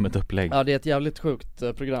flummigt upplägg. Ja, det är ett jävligt sjukt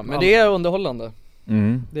program, men det är underhållande.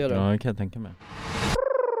 Det är det. Ja, det kan jag tänka mig.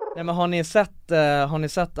 Nej, men har ni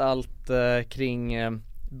sett allt kring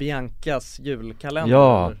Biancas julkalender?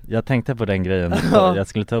 Ja, jag tänkte på den grejen. Jag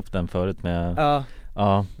skulle ta upp den förut med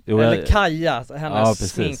eller Kaja,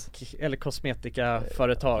 hennes smink eller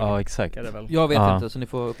kosmetikaföretag. Ja, exakt. Jag vet inte, så ni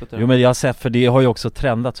får uppdatera. Jo, men jag har sett, för det har ju också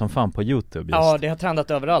trendat som fan på YouTube just. Ja, det har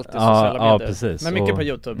trendat överallt i sociala medier. Ja, precis. Men mycket på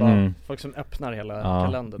YouTube, folk som öppnar hela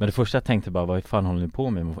kalendern. Men det första jag tänkte bara, vad fan håller ni på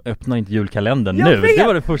med? Öppna inte julkalendern nu. Vet. Det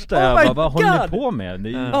var det första jag bara, vad håller ni på med?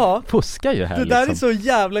 Ni fuskar ju här. Det där liksom är så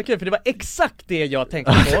jävla kul, för det var exakt det jag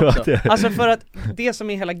tänkte på också. Alltså för att det som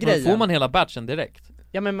är hela grejen. Får man hela batchen direkt?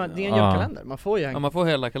 Ja, men det är en julkalender, man får ju man får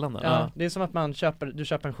hela kalendern. Ja, det är som att du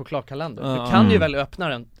köper en chokladkalender. Du kan ju väl öppna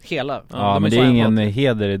den hela. Ja, men det är ingen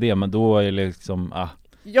heder i det, men då är det liksom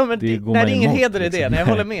ja, men det är ingen heder i det, nej, jag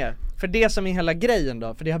håller med. För det som är hela grejen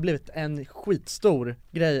då, för det har blivit en skitstor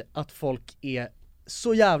grej att folk är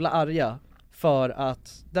så jävla arga för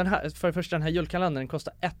att för det första, den här julkalendern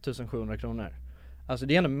kostar 1700 kronor. Alltså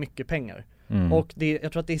det är ändå mycket pengar. Och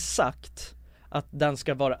jag tror att det är sagt att det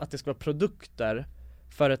ska vara produkter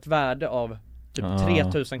för ett värde av typ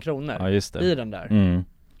 3000 kronor i den där.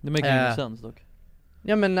 Det makar ingen sens dock.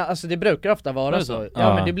 Ja, men alltså det brukar ofta vara så.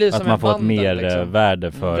 Ja, men det blir som att man får ett mer liksom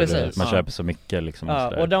värde för att man köper så mycket liksom.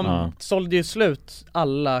 Och de sålde ju slut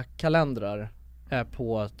alla kalendrar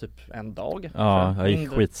på typ en dag. Ja, det gick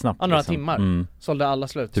skitsnabbt. Några timmar sålde alla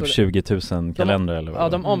slut. Typ 20 000 kalendrar eller vad? Ja,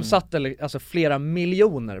 de omsatte alltså flera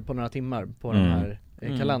miljoner på några timmar på de här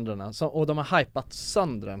kalendrarna. Och de har hypat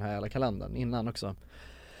sönder den här hela kalendern innan också.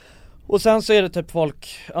 Och sen så är det typ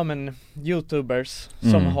folk, YouTubers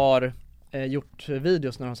som har gjort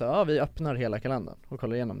videos när de säger vi öppnar hela kalendern och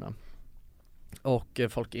kollar igenom den. Och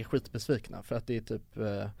folk är skitbesvikna för att det är typ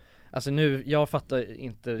alltså nu, jag fattar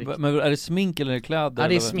inte riktigt. Men är det smink eller kläder? Ja,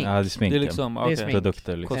 det är smink. Ja, det är smink. Det är liksom det är smink.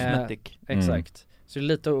 Produkter liksom. Cosmetic. Exakt. Så det är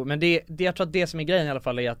lite men det jag tror att det som är grejen i alla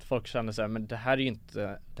fall är att folk känner så här, men det här är ju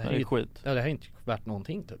inte det här är skit. Ja, det här är inte värt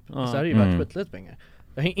någonting typ. Så här är ju värt skitlite pengar.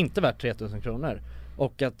 Det är inte värt 3000 kronor.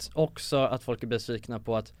 Och att folk är besvikna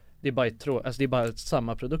på att det är det är bara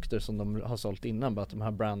samma produkter som de har sålt innan, bara att de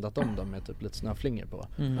har brandat om dem med typ lite snöflingor på.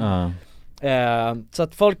 Så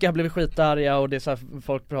att folk har blivit skitarga och det är så här,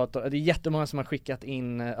 folk pratar, det är jättemånga som har skickat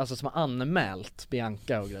in, alltså som har anmält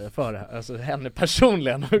Bianca och grejer för det här, alltså henne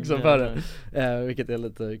personligen också för det, vilket är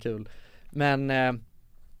lite kul. Men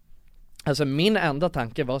alltså min enda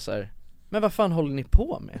tanke var så här, men vad fan håller ni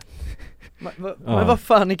på med? Men vad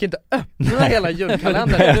fan, ni kan inte öppna hela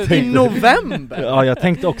julkalendern i november. Ja, jag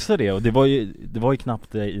tänkte också det. Och det var ju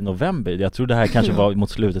knappt i november. Jag tror det här kanske var mot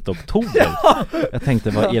slutet av oktober. Jag tänkte,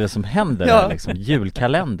 vad är det som händer här liksom?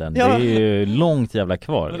 Julkalendern, det är ju långt jävla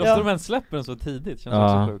kvar. Men ofta de ens släpper den så tidigt, känns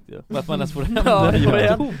också sjukt ju. Att man ens får hem i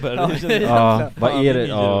oktober. Vad är det?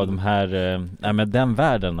 Ja, de här nej, men den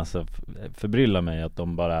världen alltså förbryllar mig att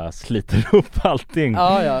de bara sliter upp allting.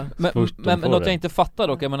 Men något jag inte fattar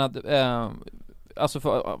dock, jag menar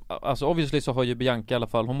alltså obviously så har ju Bianca i alla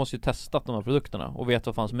fall, hon måste ju testat de här produkterna och vet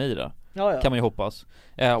vad fan som är i det. Kan man ju hoppas.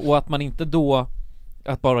 Och att man inte då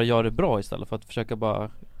att bara göra det bra istället för att försöka bara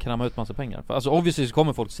kramma ut massa pengar. För alltså obviously så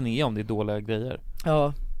kommer folk snea om det är dåliga grejer.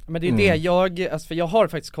 Ja, Men det är det jag, alltså för jag har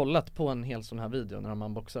faktiskt kollat på en hel sån här video när de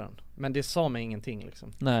unboxar den. Men det sa mig ingenting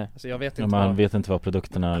liksom. Nej. Alltså jag vet inte man vet inte vad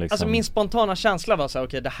produkterna liksom. Alltså min spontana känsla var så här: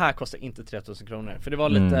 okej, det här kostar inte 3000 kronor. För det var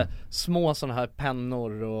lite små såna här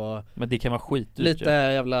pennor och... Men det kan vara skitdyrt. Lite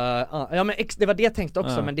jävla... Ja men det var det jag tänkte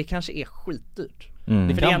också, men det kanske är skitdyrt. Det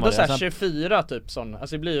är ändå så här 24 typ sån,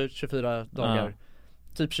 alltså det blir ju 24 dagar.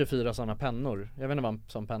 Typ 24 sådana pennor. Jag vet inte vad en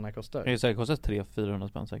sån penna kostar. Det säkert kostar 300-400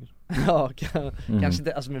 spänn säkert. Ja, kanske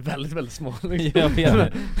inte, alltså med väldigt, väldigt små liksom.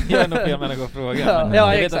 Jag är nog fel människor att fråga. Ja,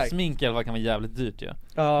 jag vet exakt. att smink i alla fall kan vara jävligt dyrt ju.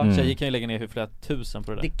 Tjejer kan ju lägga ner flera tusen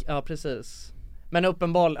på det där. Ja, precis. Men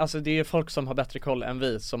uppenbarligen, alltså det är ju folk som har bättre koll än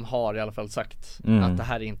vi som har i alla fall sagt att det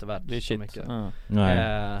här är inte värt så mycket.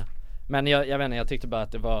 Men jag vet inte, jag tyckte bara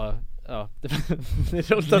att det var... Ja, det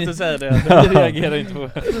är roligt att du säger det. Vi reagerar inte på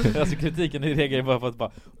alltså kritiken, vi reagerar bara på att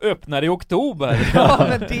bara öppnar i oktober. Ja,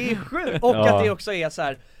 men det är sjukt. Och att det också är så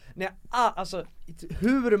här, alltså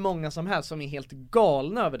hur många som helst som är helt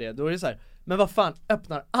galna över det. Då är det så här, men vad fan,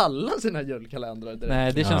 öppnar alla sina julkalendrar direkt?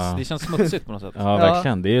 Nej, det känns smutsigt på något sätt. Ja,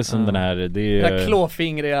 verkligen. Det är som den här, det är ju... Den här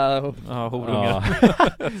klåfingriga horungar.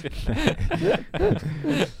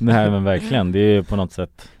 Nej, men verkligen, det är ju på något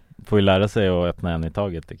sätt... Får ju lära sig att öppna en i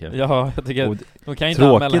taget, tycker jag. Ja, jag tycker de kan inte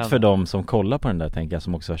tråkigt för dem som kollar på den där, tänker jag,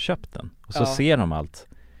 som också har köpt den. Och så ser de allt.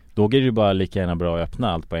 Då är det ju bara lika gärna bra att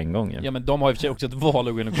öppna allt på en gång. Ja, men de har ju för sig också ett val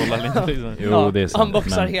att gå in och kolla lite. Jo, det är sant.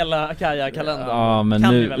 Unboxar hela Kaja-kalendern. Ja, men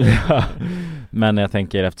nu... Men jag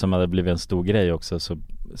tänker, eftersom det har blivit en stor grej också,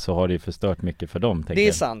 så har det ju förstört mycket för dem, tänker jag. Det är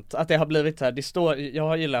jag. sant, att det har blivit här. Det står, jag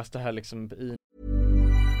har ju läst det här liksom i...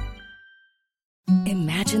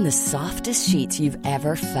 Imagine the softest sheets you've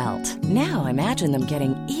ever felt. Now imagine them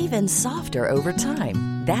getting even softer over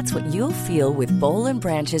time. That's what you'll feel with Boll &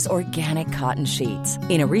 Branch's organic cotton sheets.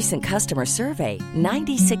 In a recent customer survey,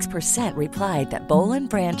 96% replied that Boll &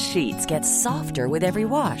 Branch sheets get softer with every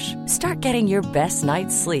wash. Start getting your best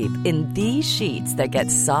night's sleep in these sheets that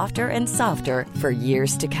get softer and softer for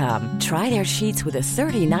years to come. Try their sheets with a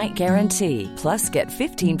 30-night guarantee. Plus, get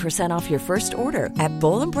 15% off your first order at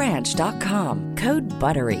bollandbranch.com. Code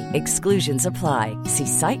BUTTERY. Exclusions apply. See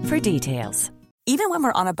site for details. Even when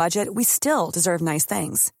we're on a budget, we still deserve nice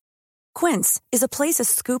things. Quince is a place to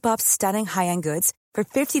scoop up stunning high-end goods for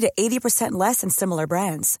 50 to 80% less than similar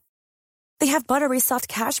brands. They have buttery soft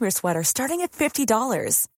cashmere sweaters starting at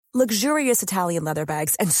 $50, luxurious Italian leather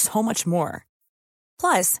bags, and so much more.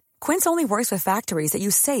 Plus, Quince only works with factories that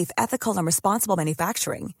use safe, ethical, and responsible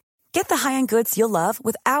manufacturing. Get the high-end goods you'll love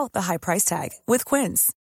without the high price tag with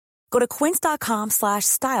Quince. Go to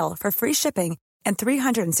quince.com/style for free shipping and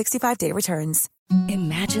 365-day returns.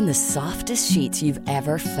 Imagine the softest sheets you've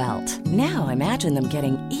ever felt. Now imagine them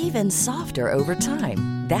getting even softer over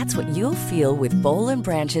time. That's what you'll feel with Boll &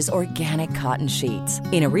 Branch's organic cotton sheets.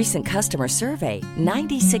 In a recent customer survey,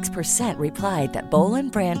 96% replied that Boll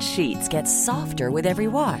 & Branch sheets get softer with every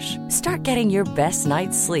wash. Start getting your best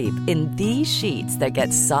night's sleep in these sheets that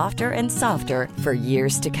get softer and softer for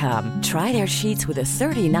years to come. Try their sheets with a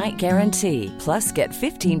 30-night guarantee. Plus, get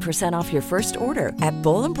 15% off your first order at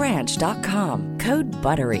bollandbranch.com. Code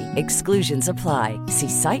BUTTERY. Exclusions apply. See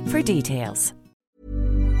site for details.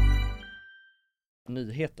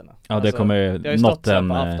 Nyheterna. Ja, det kommer det har ju nått stått en...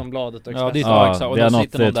 på Aftonbladet och Exakt. Ja, det har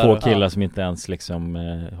nått två killar som inte ens liksom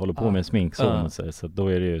håller på med smink så då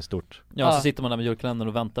är det ju stort. Ja, så sitter man där med julkalendern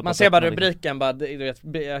och väntar på. Man ser bara rubriken, bara, du vet,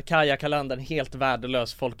 Kaja-kalendern helt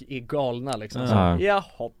värdelös, folk är galna liksom.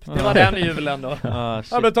 Jahopp, det var den julen då.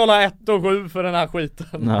 Jag betalar 1,7 för den här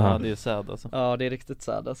skiten. Ja, det är sad alltså. Ja, det är riktigt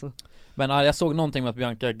sad alltså. Men jag såg någonting med att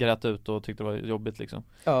Bianca grät ut och tyckte det var jobbigt liksom.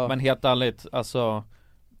 Men helt ärligt, alltså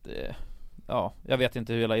ja, jag vet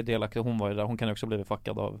inte hur hela delaktig hon var i det där. Hon kan också bli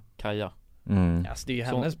fuckad av Kaja. Alltså det är ju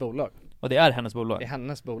hennes bolag. Och det är hennes bolag. Det är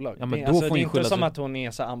hennes bolag. Ja, men det, då alltså, får det är inte som sig... att hon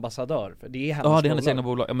är så ambassadör, för det är hennes det är hennes egna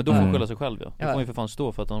bolag. Ja, men då får hon skylla sig själv. Då får hon ju för fan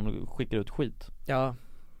stå för att hon skickar ut skit. Ja.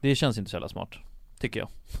 Det känns inte så jävla smart, tycker jag.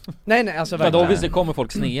 Nej, alltså för då visst kommer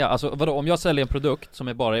folk snea. Alltså vadå, om jag säljer en produkt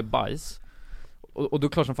som bara är bajs, och då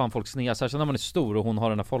klart som fan folk snea, särskilt när man är stor och hon har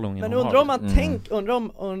den här followingen. Men undrar om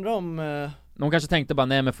man undrar om de kanske tänkte bara,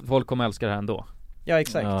 nej men folk kommer älska det här ändå. Ja,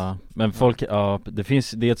 exakt. Ja, men folk, det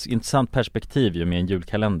är ett intressant perspektiv ju med en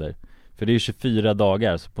julkalender. För det är ju 24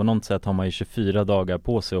 dagar, så på något sätt har man ju 24 dagar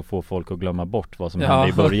på sig att få folk att glömma bort vad som hände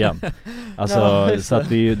i början. Alltså, så att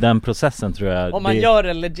det är ju den processen, tror jag. Om man gör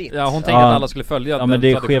det legit. Ja, hon tänkte att alla skulle följa. Ja, men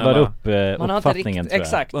det skevar upp uppfattningen, tror jag.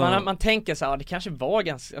 Exakt, man tänker så här, det kanske var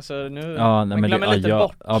ganska, alltså nu, man glömmer lite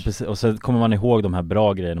bort. Ja, precis, och så kommer man ihåg de här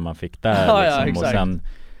bra grejerna man fick där liksom, och sen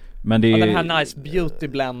Men det är den här nice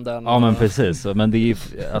beauty-blenden. Ja men precis, men det är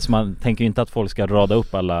alltså man tänker ju inte att folk ska rada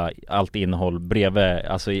upp allt innehåll bredvid,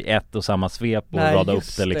 alltså i ett och samma svep och rada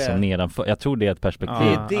upp det liksom nedanför. Jag tror det är ett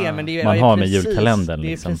perspektiv men det är man har med julkalendern det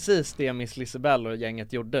är liksom. Precis det Miss Lisabelle och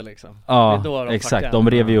gänget gjorde liksom. Ja, exakt, de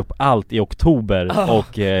rev ju upp allt i oktober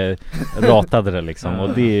och ratade det liksom. Och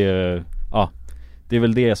det är det är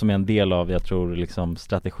väl det som är en del av, jag tror liksom,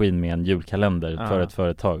 strategin med en julkalender för ett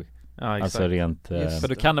företag. Ja, exakt. Alltså rent för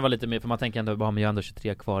då kan det vara lite mer, för man tänker ändå men jag har ändå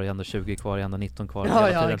 23 kvar, jag har ändå 20 kvar, jag har ändå 19 kvar.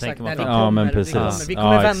 Exakt. Men precis. Vi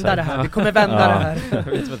kommer vända det här. Vi kommer vända det här. Det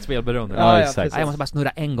är som ett spelberoende. Exakt. Jag måste bara snurra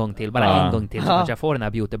en gång till, en gång till så kanske jag får den här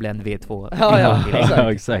Beauty Blend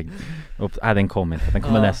V2. Exakt. Den kommer inte. Den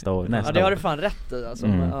kommer nästa år. Ja, det har du fan rätt i alltså.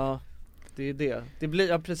 Ja. Det är det. Det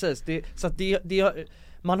blir precis. Så att det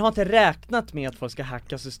man har inte räknat med att folk ska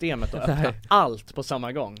hacka systemet och öppna allt på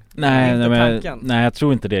samma gång. Nej, jag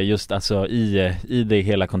tror inte det, just alltså i det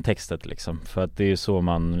hela kontextet liksom. För att det är ju så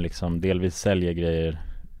man liksom delvis säljer grejer,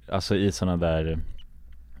 alltså i såna där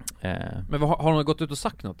Men har hon gått ut och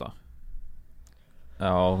sagt något då?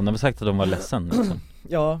 Ja, hon har väl sagt att de var ledsen liksom.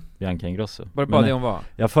 Ja. Bianca Ingrosso. Var det bara det hon var?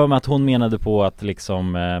 Jag för mig att hon menade på att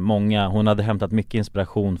liksom hon hade hämtat mycket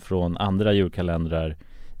inspiration från andra julkalendrar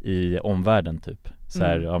i omvärlden typ. Så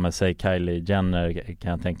här, men säg Kylie Jenner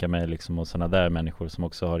kan jag tänka mig liksom, och såna där människor som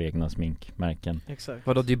också har egna sminkmärken. Exakt.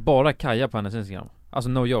 Vadå, det är bara Kaja på hennes Instagram. Alltså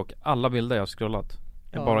no joke, alla bilder jag har scrollat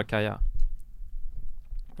är bara Kaja.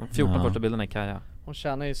 De 14 första bilderna är Kaja. Hon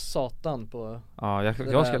tjänar ju satan på. Ja,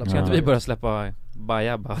 ska inte vi börja släppa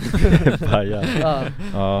Baja? Baja.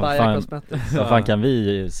 Baja Cosmetics. Vad fan kan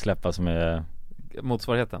vi släppa som är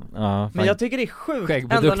motsvarigheten? Men jag tycker det är sjukt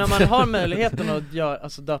ändå när man har möjligheten att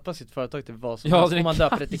döpa sitt företag till vad som helst, om man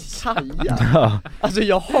döper det till Kaja. Alltså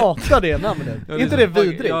jag hatar det namnet. Inte det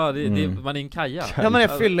vidrigt? Ja, man är en Kaja. Ja, man är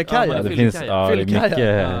fyllekaja. Det finns det är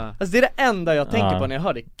mycket. Alltså det är det enda jag tänker på när jag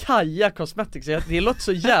hör det. Kaja Cosmetics. Det låter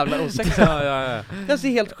så jävla osexigt. Det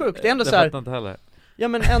är helt sjukt. Det är ändå så här. Inte heller. Ja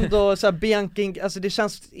men ändå så här Bianca, alltså det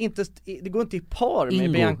känns inte, det går inte i par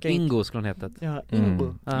med Bianca. Ingo skulle hon heta. Ja,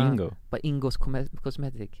 Ingo. Ingo. Bara Ingos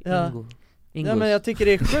Cosmetic. Ja. Ja men jag tycker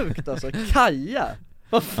det är sjukt alltså. Kaja.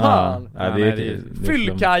 Vad fan?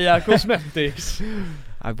 Fyllkaja Cosmetics.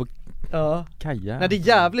 Ja. Kaja. Nej, det är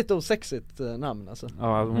jävligt osexigt namn alltså.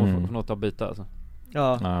 Ja, hon får något att byta alltså.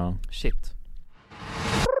 Ja. Shit.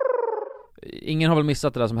 Ingen har väl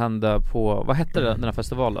missat det där som hände på, vad hette det, den här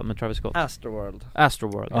festivalen med Travis Scott?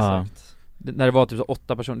 Astroworld, exakt. När det var typ så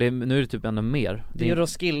 8 personer, nu är det typ ännu mer. Det är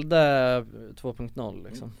Roskilde 2.0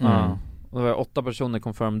 liksom. Och det var 8 personer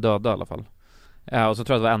confirmed döda i alla fall. Ja, och så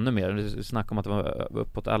tror jag att det var ännu mer. Det snackade om att det var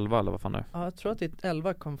uppåt 11 eller vad fan det är. Ja, jag tror att det är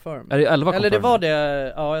 11 confirmed. Är det 11 confirmed? Eller det var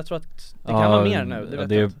det, ja jag tror att det kan vara mer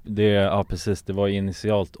nu, ja precis, det var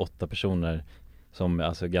initialt 8 personer som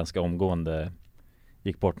alltså ganska omgående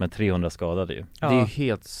gick bort med 300 skadade ju. Det är ju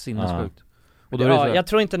helt sinnessjukt. Och då är det jag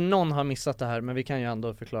tror inte någon har missat det här, men vi kan ju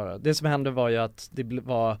ändå förklara. Det som hände var ju att det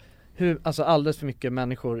var alltså alldeles för mycket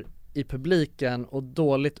människor i publiken och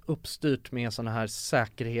dåligt uppstyrt med såna här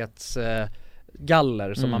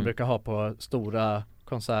säkerhetsgaller som man brukar ha på stora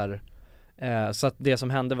konserter. Så att det som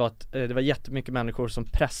hände var att det var jättemycket människor som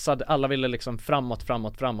pressade, alla ville liksom framåt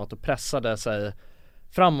och pressade sig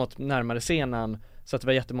framåt närmare scenen, så att det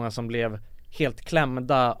var jättemånga som blev helt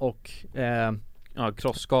klämda och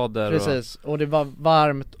krossskador. Precis, och det var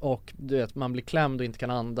varmt och du vet, man blir klämd och inte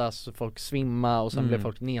kan andas och folk svimma och sen blev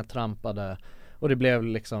folk nedtrampade och det blev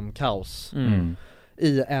liksom kaos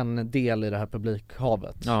i en del i det här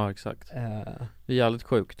publikhavet. Ja, exakt. Det är jävligt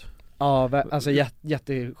sjukt. Ja, alltså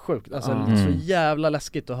jättesjukt. Alltså så jävla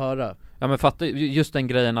läskigt att höra. Ja, men fatta just den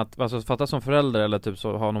grejen att, alltså fatta som förälder eller typ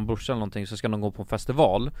så har någon brorsa eller någonting, så ska de gå på en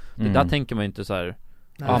festival. Det där tänker man ju inte så här.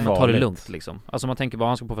 Ja, men ta det lugnt liksom. Alltså man tänker bara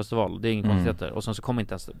han ska på festival, det är ingen konstigheter. Och sen så kommer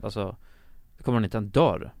inte ens, alltså det kommer inte ens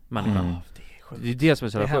dör människan. Det är det som är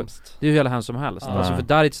så jävla sjukt. Det är ju hela hemskt som helst. Alltså för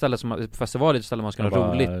där är ett ställe som, på festival är ett ställe man ska ha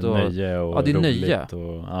roligt och nöje och ja, det är nöje.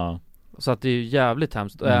 Och, så att det är ju jävligt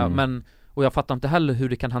hemskt. Men, och jag fattar inte heller hur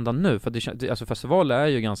det kan hända nu. För det, alltså festivaler är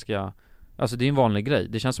ju ganska, alltså det är en vanlig grej.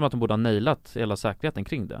 Det känns som att de borde ha nailat hela säkerheten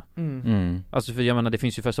kring det. Alltså för jag menar, det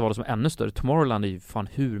finns ju festivaler som är ännu större. Tomorrowland är ju fan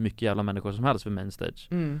hur mycket jävla människor som helst för main stage.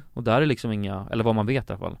 Och där är liksom inga, eller vad man vet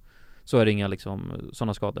i alla fall, så är det inga liksom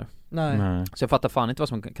sådana skador. Nej. Så jag fattar fan inte vad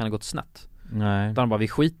som kan ha gått snett. Nej. Utan bara, vi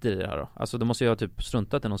skiter i det här då. Alltså då måste jag typ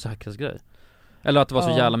struntat i någon säkerhetsgrej. Eller att det var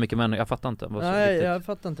så jävla mycket människor, jag fattar inte. Nej, jag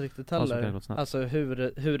fattar inte riktigt heller. Alltså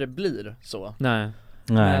hur det blir så. Nej.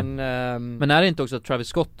 Men är det inte också att Travis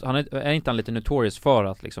Scott, han är inte han lite notorious för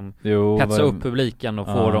att liksom hetsa upp publiken och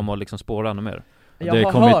få dem att liksom spåra ännu mer? Det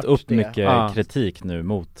har kommit upp mycket kritik nu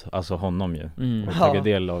mot alltså honom ju. Och tagit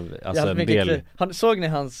del av alltså en del. Såg ni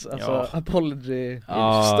hans apology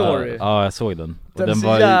story? Ja, jag såg den. Och den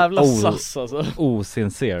var jävla sass alltså.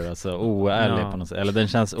 Osincer alltså, oärlig på något sätt. Eller den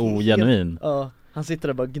känns ogenuin. Ja. Han sitter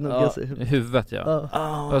där bara och gnuggar sig i huvudet.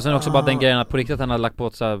 Och sen också bara den grejen att på riktigt han hade lagt på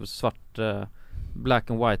ett så här svart black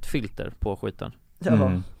and white filter på skiten.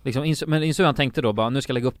 Liksom, men insåg han tänkte då bara, nu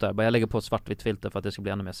ska jag lägga upp där, bara jag lägger på ett svartvitt filter för att det ska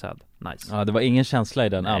bli ännu mer sad. Nice. Ja, det var ingen känsla i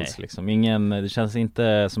den alls liksom. Det känns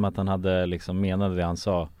inte som att han hade liksom menade det han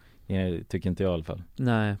sa. Tycker inte jag i alla fall.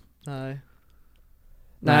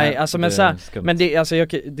 Nej, alltså men så här, men det alltså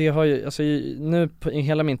det har ju alltså nu i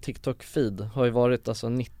hela min TikTok feed har ju varit alltså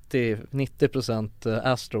 90%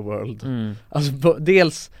 Astroworld. Alltså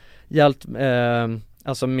dels hjälpt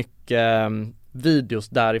alltså mycket videos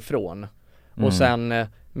därifrån. Och sen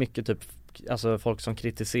mycket typ alltså folk som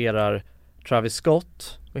kritiserar Travis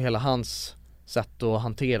Scott och hela hans sätt att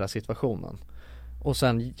hantera situationen. Och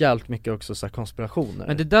sen jävligt mycket också så här konspirationer.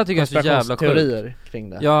 Men det där tycker jag är så jävla teorier kring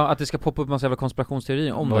det. Ja, att det ska poppa upp massa jävla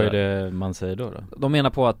konspirationsteorier om vad är det man säger då? De menar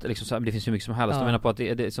på att liksom, så här, det finns ju mycket som helst. De menar på att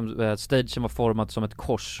det som stagen var format som ett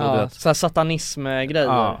kors och du vet, så här satanism-grejer.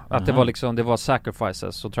 Ja, att det var liksom, det var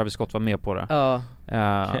sacrifices. Så Travis Scott var med på det.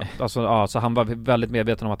 Alltså, så han var väldigt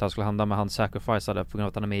medveten om att det här skulle handla med han sacrificeade på grund av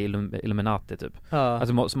att han är med i Illuminati typ.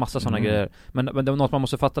 Alltså massa sådana grejer. Men det är något man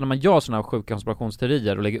måste fatta när man gör sådana här sjuka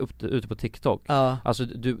konspirationsteorier och lägger upp det ute på TikTok. Alltså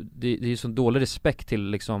det är ju så dålig respekt till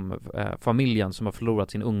liksom familjen som har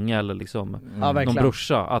förlorat sin unge eller liksom någon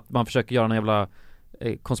brorsa, att man försöker göra en jävla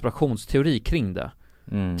konspirationsteori kring det.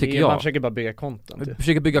 Tycker jag. Man försöker bara bygga content.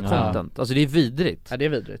 Försöker bygga content. Alltså det är vidrigt. Ja, det är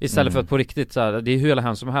vidrigt. Istället för att på riktigt så här, det är hur jävla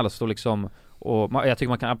hemskt som helst och liksom, och jag tycker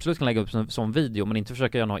man kan absolut kan lägga upp som video men inte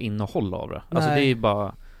försöka göra något innehåll av det. Alltså det är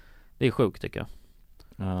bara, det är sjukt tycker jag.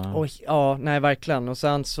 Nej verkligen. Och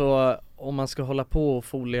sen så om man ska hålla på och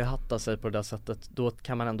foliehatta sig på det där sättet, då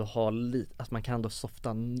kan man ändå ha att man kan ändå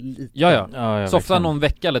softa lite. Ja, softa verkligen. Någon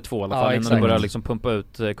vecka eller två i alla fall innan det börjar liksom pumpa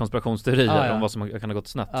ut konspirationsteorier om vad som kan ha gått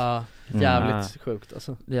snett. Jävligt sjukt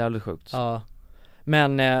alltså. Jävligt sjukt.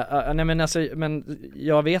 Men nej men alltså, men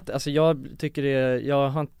jag vet, alltså jag tycker jag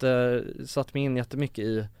har inte satt mig in jättemycket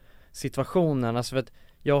i situationen, alltså för att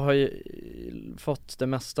jag har ju fått det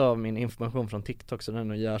mesta av min information från TikTok, så den är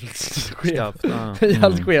nog jävligt skev.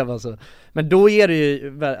 Jävligt skev alltså. Men då är det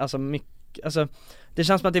ju alltså mycket, alltså det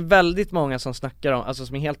känns som att det är väldigt många som snackar om, alltså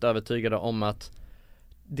som är helt övertygade om att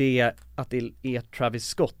det är Travis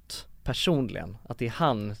Scott personligen, att det är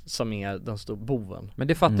han som är den stora boven. Men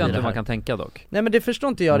det fattar jag inte hur man kan tänka dock. Nej men det förstår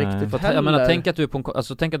inte jag riktigt heller. Jag menar, tänk att du är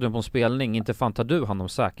på en spelning, inte fan tar du hand om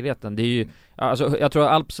säkerheten. Det är ju, alltså jag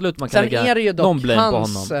tror absolut man kan lägga någon blame på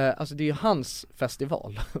honom. Alltså det är ju hans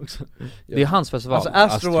festival också. Det är hans festival. Alltså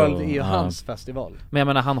Astroworld är ju hans festival. Men jag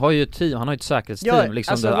menar, han har ju ett team, han har ju ett säkerhetsteam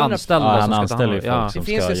liksom, alltså, anställda som ska ta hand om. Det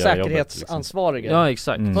finns ju säkerhetsansvariga. Liksom. Ja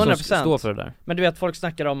exakt, 100% står för det där. Men du vet, folk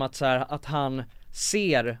snackar om att så här, att han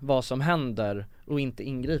ser vad som händer och inte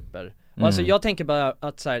ingriper. Och alltså jag tänker bara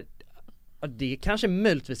att så här, det kanske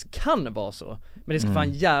möjligtvis kan vara så, men det ska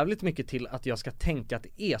fan jävligt mycket till att jag ska tänka att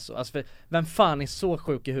det är så. Alltså för vem fan är så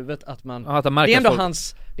sjuk i huvudet att man, det är ändå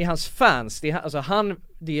det är hans fans, det är, alltså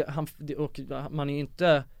och man är ju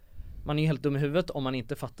inte, man är ju helt dum i huvudet om man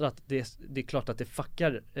inte fattar att det är klart att det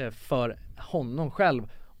fuckar för honom själv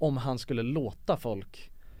om han skulle låta folk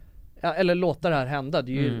eller låta det här hända.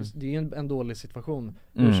 Det är ju en dålig situation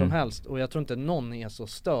hur som helst, och jag tror inte någon är så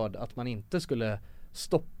störd att man inte skulle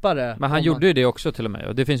stoppa det. Men han gjorde ju det också till och med,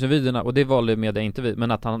 och det finns ju videorna, och det valde med det inte vi,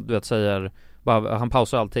 men att han, du vet, säger bara, han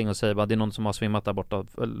pausar allting och säger bara, det är någon som har svimmat där borta,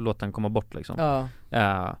 låt den komma bort liksom.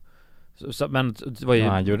 Men det var ju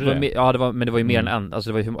men det var ju mer än en, alltså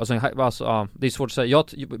det var ju det är svårt att säga.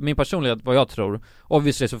 Min personlighet, vad jag tror,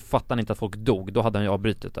 obviously så fattar han inte att folk dog, då hade han ju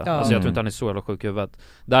avbrutit det. Alltså jag tror inte han är så jävla sjuk i huvudet.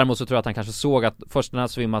 Däremot så tror jag att han kanske såg att först när han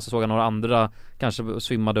svimmade så såg han några andra kanske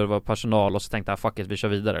svimmade och det var personal, och så tänkte han fuck it, vi kör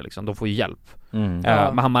vidare liksom, de får ju hjälp.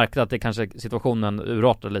 Men han märkte att det kanske situationen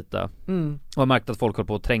urartade lite, och han märkte att folk höll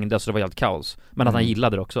på och trängde, så det var helt kaos. Men att han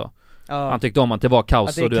gillade det också. Han tyckte om att det var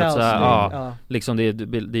kaos, och du vet såhär, liksom det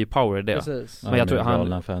är power i det. Precis. Men jag tror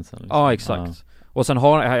han fansen, liksom. Ja exakt. Och sen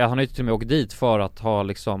han har ju till och med åkt dit för att ha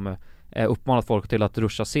liksom uppmanat folk till att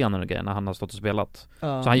ruscha scenen och grejer när han har stått och spelat.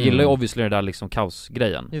 Så han gillar ju obviously det där liksom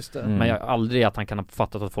kaosgrejen. Just det. Men jag aldrig att han kan ha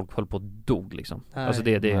fattat att folk höll på att dog liksom. Alltså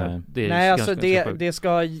det nej, alltså det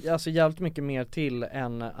ska alltså jävligt mycket mer till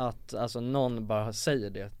än att alltså någon bara säger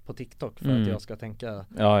det på TikTok för att jag ska tänka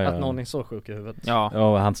att någon är så sjuk i huvudet.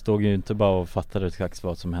 Ja, han stod ju inte bara och fattade exakt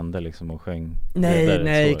vad som hände liksom och sjöng.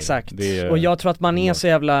 Nej, exakt. Och jag tror att man är så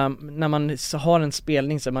jävla, när man har en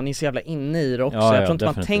spelning så man är så jävla inne i det också. Jag tror inte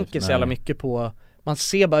man tänker så jävla mycket på man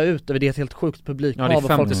ser bara ut över det ett helt sjukt publikhav. Ja,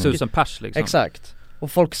 det är 50 000 pers liksom. Exakt.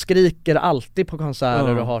 Och folk skriker alltid på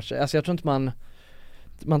konserter och har sig. Alltså jag tror inte man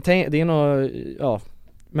det är nog, ja.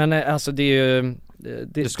 Men alltså det är ju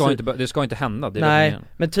det ska inte hända, det är nej,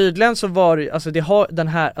 men tydligen så var det, alltså det har den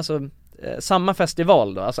här, alltså samma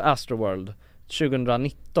festival då, alltså Astroworld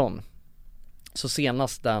 2019, så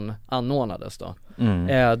senast den anordnades då,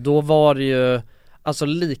 då var det ju alltså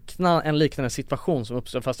en liknande situation som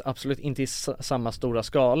uppstod, fast absolut inte i samma stora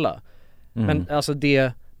skala. Men alltså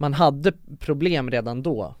man hade problem redan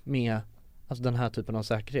då med alltså den här typen av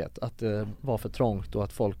säkerhet, att det var för trångt och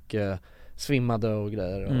att folk svimmade och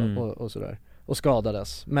grejer och sådär, och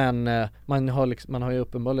skadades. Men man har ju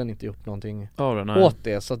uppenbarligen inte gjort någonting åt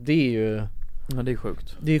det, så att det är ju, ja, det är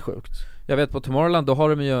sjukt. Det är sjukt. Jag vet på Tomorrowland då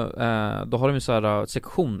har de ju så här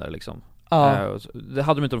sektioner liksom. Det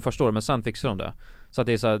hade de inte de första åren, men sen fixar de det. Så att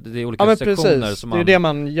det är så här, det är olika sektioner precis. som det är det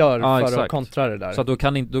man gör för exakt. Att kontra det där. Så att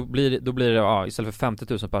då blir det istället för 50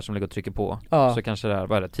 000 personer som ligger och trycker på, så kanske det är,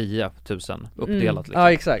 vad är det, 10 000 uppdelat liksom.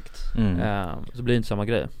 Ja, exakt. Så blir det inte samma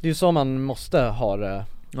grej. Det är ju så man måste ha det.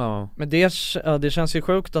 Ja. Men det känns ju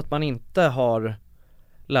sjukt att man inte har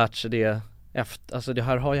lärt sig det efter, alltså det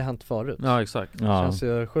här har ju hänt förut. Ja, exakt. Det känns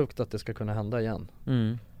ju sjukt att det ska kunna hända igen.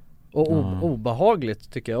 Och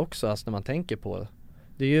obehagligt tycker jag också, alltså när man tänker på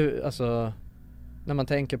det är ju, alltså när man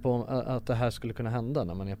tänker på att det här skulle kunna hända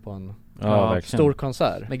när man är på en stor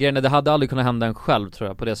konsert. Men grejen är, det hade aldrig kunnat hända en själv tror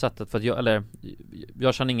jag på det sättet, för att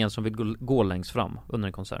jag känner ingen som vill gå längst fram under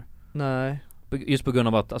en konsert. Nej. Just på grund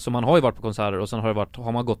av att alltså man har ju varit på konserter och sen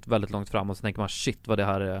har man gått väldigt långt fram och så tänker man shit vad det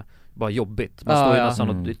här är bara jobbigt. Man står ju nästan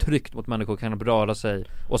och är tryckt mot människor, kan röra sig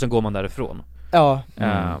och sen går man därifrån.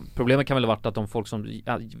 Problemet kan väl ha varit att de folk som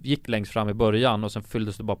gick längst fram i början och sen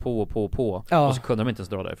fylldes det bara på och så kunde de inte ens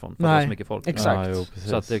dra därifrån för det var så mycket folk. Exakt.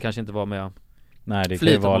 Så att det kanske inte var med. Nej, det kan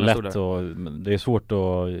ju vara lätt och det är svårt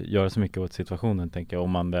att göra så mycket åt situationen, tänker jag,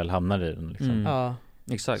 om man väl hamnar i den liksom.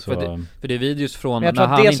 Exakt, för det är videos från när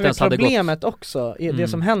han inte ens hade gått. Problemet också, det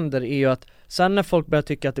som händer är ju att sen när folk börjar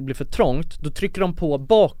tycka att det blir för trångt, då trycker de på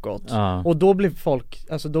bakåt och då blir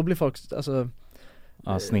folk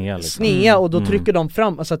snea liksom. Snea och då trycker de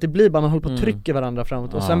fram, alltså att det blir bara man håller på att trycka varandra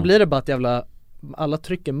framåt och sen blir det bara ett jävla, alla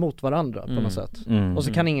trycker mot varandra på något sätt och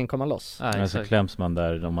så kan ingen komma loss. Så kläms man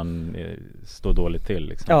där om man står dåligt till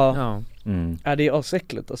liksom. Det är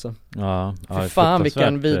asäckligt alltså. För fan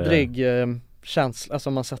vilken vidrig känsla,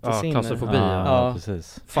 alltså man sätter sig in klaustrofobi.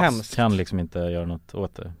 Precis. Hemskt. Kan liksom inte göra något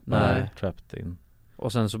åt det. Nej. Trapped in.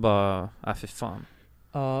 Och sen så bara, fy fan.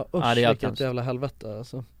 Usch, vilket jävla helvete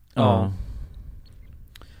alltså.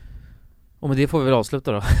 Och med det får vi väl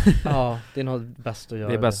avsluta då. Det är nog bäst att göra.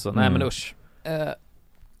 Det är bäst så. Nej men usch.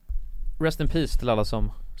 Rest in peace till alla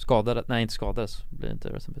som skadades. Nej, inte skadades. Blir inte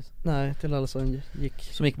rest in peace. Nej, till alla som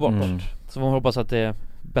gick bort. Så man hoppas att det är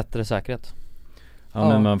bättre säkerhet.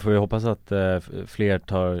 Men man får ju hoppas att fler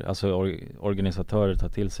organisatörer tar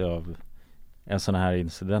till sig av sådana här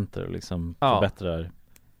incidenter och liksom förbättrar.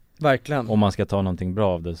 Verkligen. Om man ska ta någonting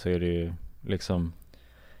bra av det så är det ju liksom.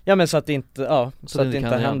 Ja, men så att det inte, så att det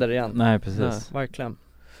inte händer igen. Nej, precis. Nej, verkligen.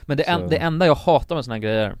 Men det enda jag hatar med såna här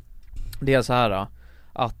grejer, det är så här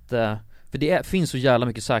att för det finns så jävla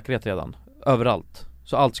mycket säkerhet redan överallt.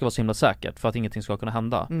 Så allt ska vara så himla säkert för att ingenting ska kunna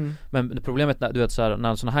hända. Men problemet du vet så här,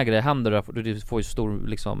 när såna här grejer händer, du får ju stor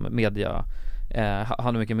liksom media,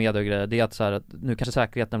 har mycket media och grejer, det är att så här, att nu kanske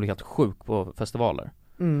säkerheten blir helt sjuk på festivaler.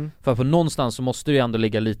 För på någonstans så måste det ju ändå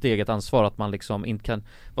ligga lite eget ansvar att man liksom inte kan.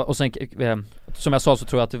 Och sen som jag sa så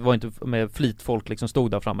tror jag att det var inte med flit folk liksom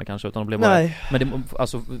stod där framme kanske, utan de blev bara, men det,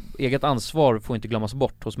 alltså eget ansvar får inte glömmas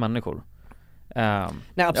bort hos människor.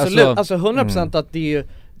 Nej, absolut, alltså 100% att det är ju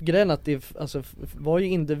grejen att det var ju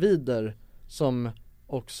individer som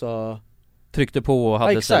också tryckte på och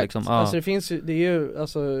hade sig liksom. Alltså det finns ju, det är ju,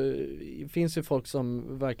 alltså det finns ju folk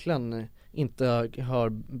som verkligen inte har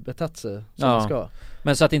betett sig som de ska.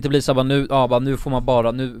 Men så att det inte blir så bara nu får man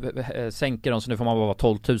bara, nu sänker de så nu får man bara vara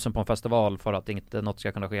 12 000 på en festival för att inte något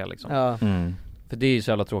ska kunna ske liksom. För det är ju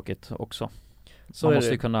så jävla tråkigt också. Så man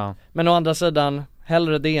måste ju kunna. Men å andra sidan,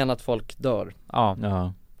 hellre det än att folk dör.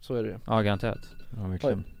 Ja. Så är det ju. Ja, garanterat. Ja,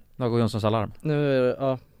 verkligen. Då går Jonssons alarm. Nu är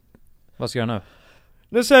det, Vad ska jag göra nu?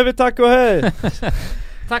 Nu säger vi tack och hej.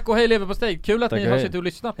 Tack och hej leverpastej. Kul att ni har suttit och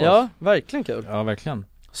lyssnat på oss. Ja, verkligen kul. Ja, verkligen.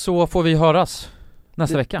 Så får vi höras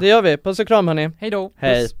nästa vecka. Det gör vi. Puss och kram hörni. Hej då.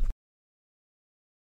 Hej.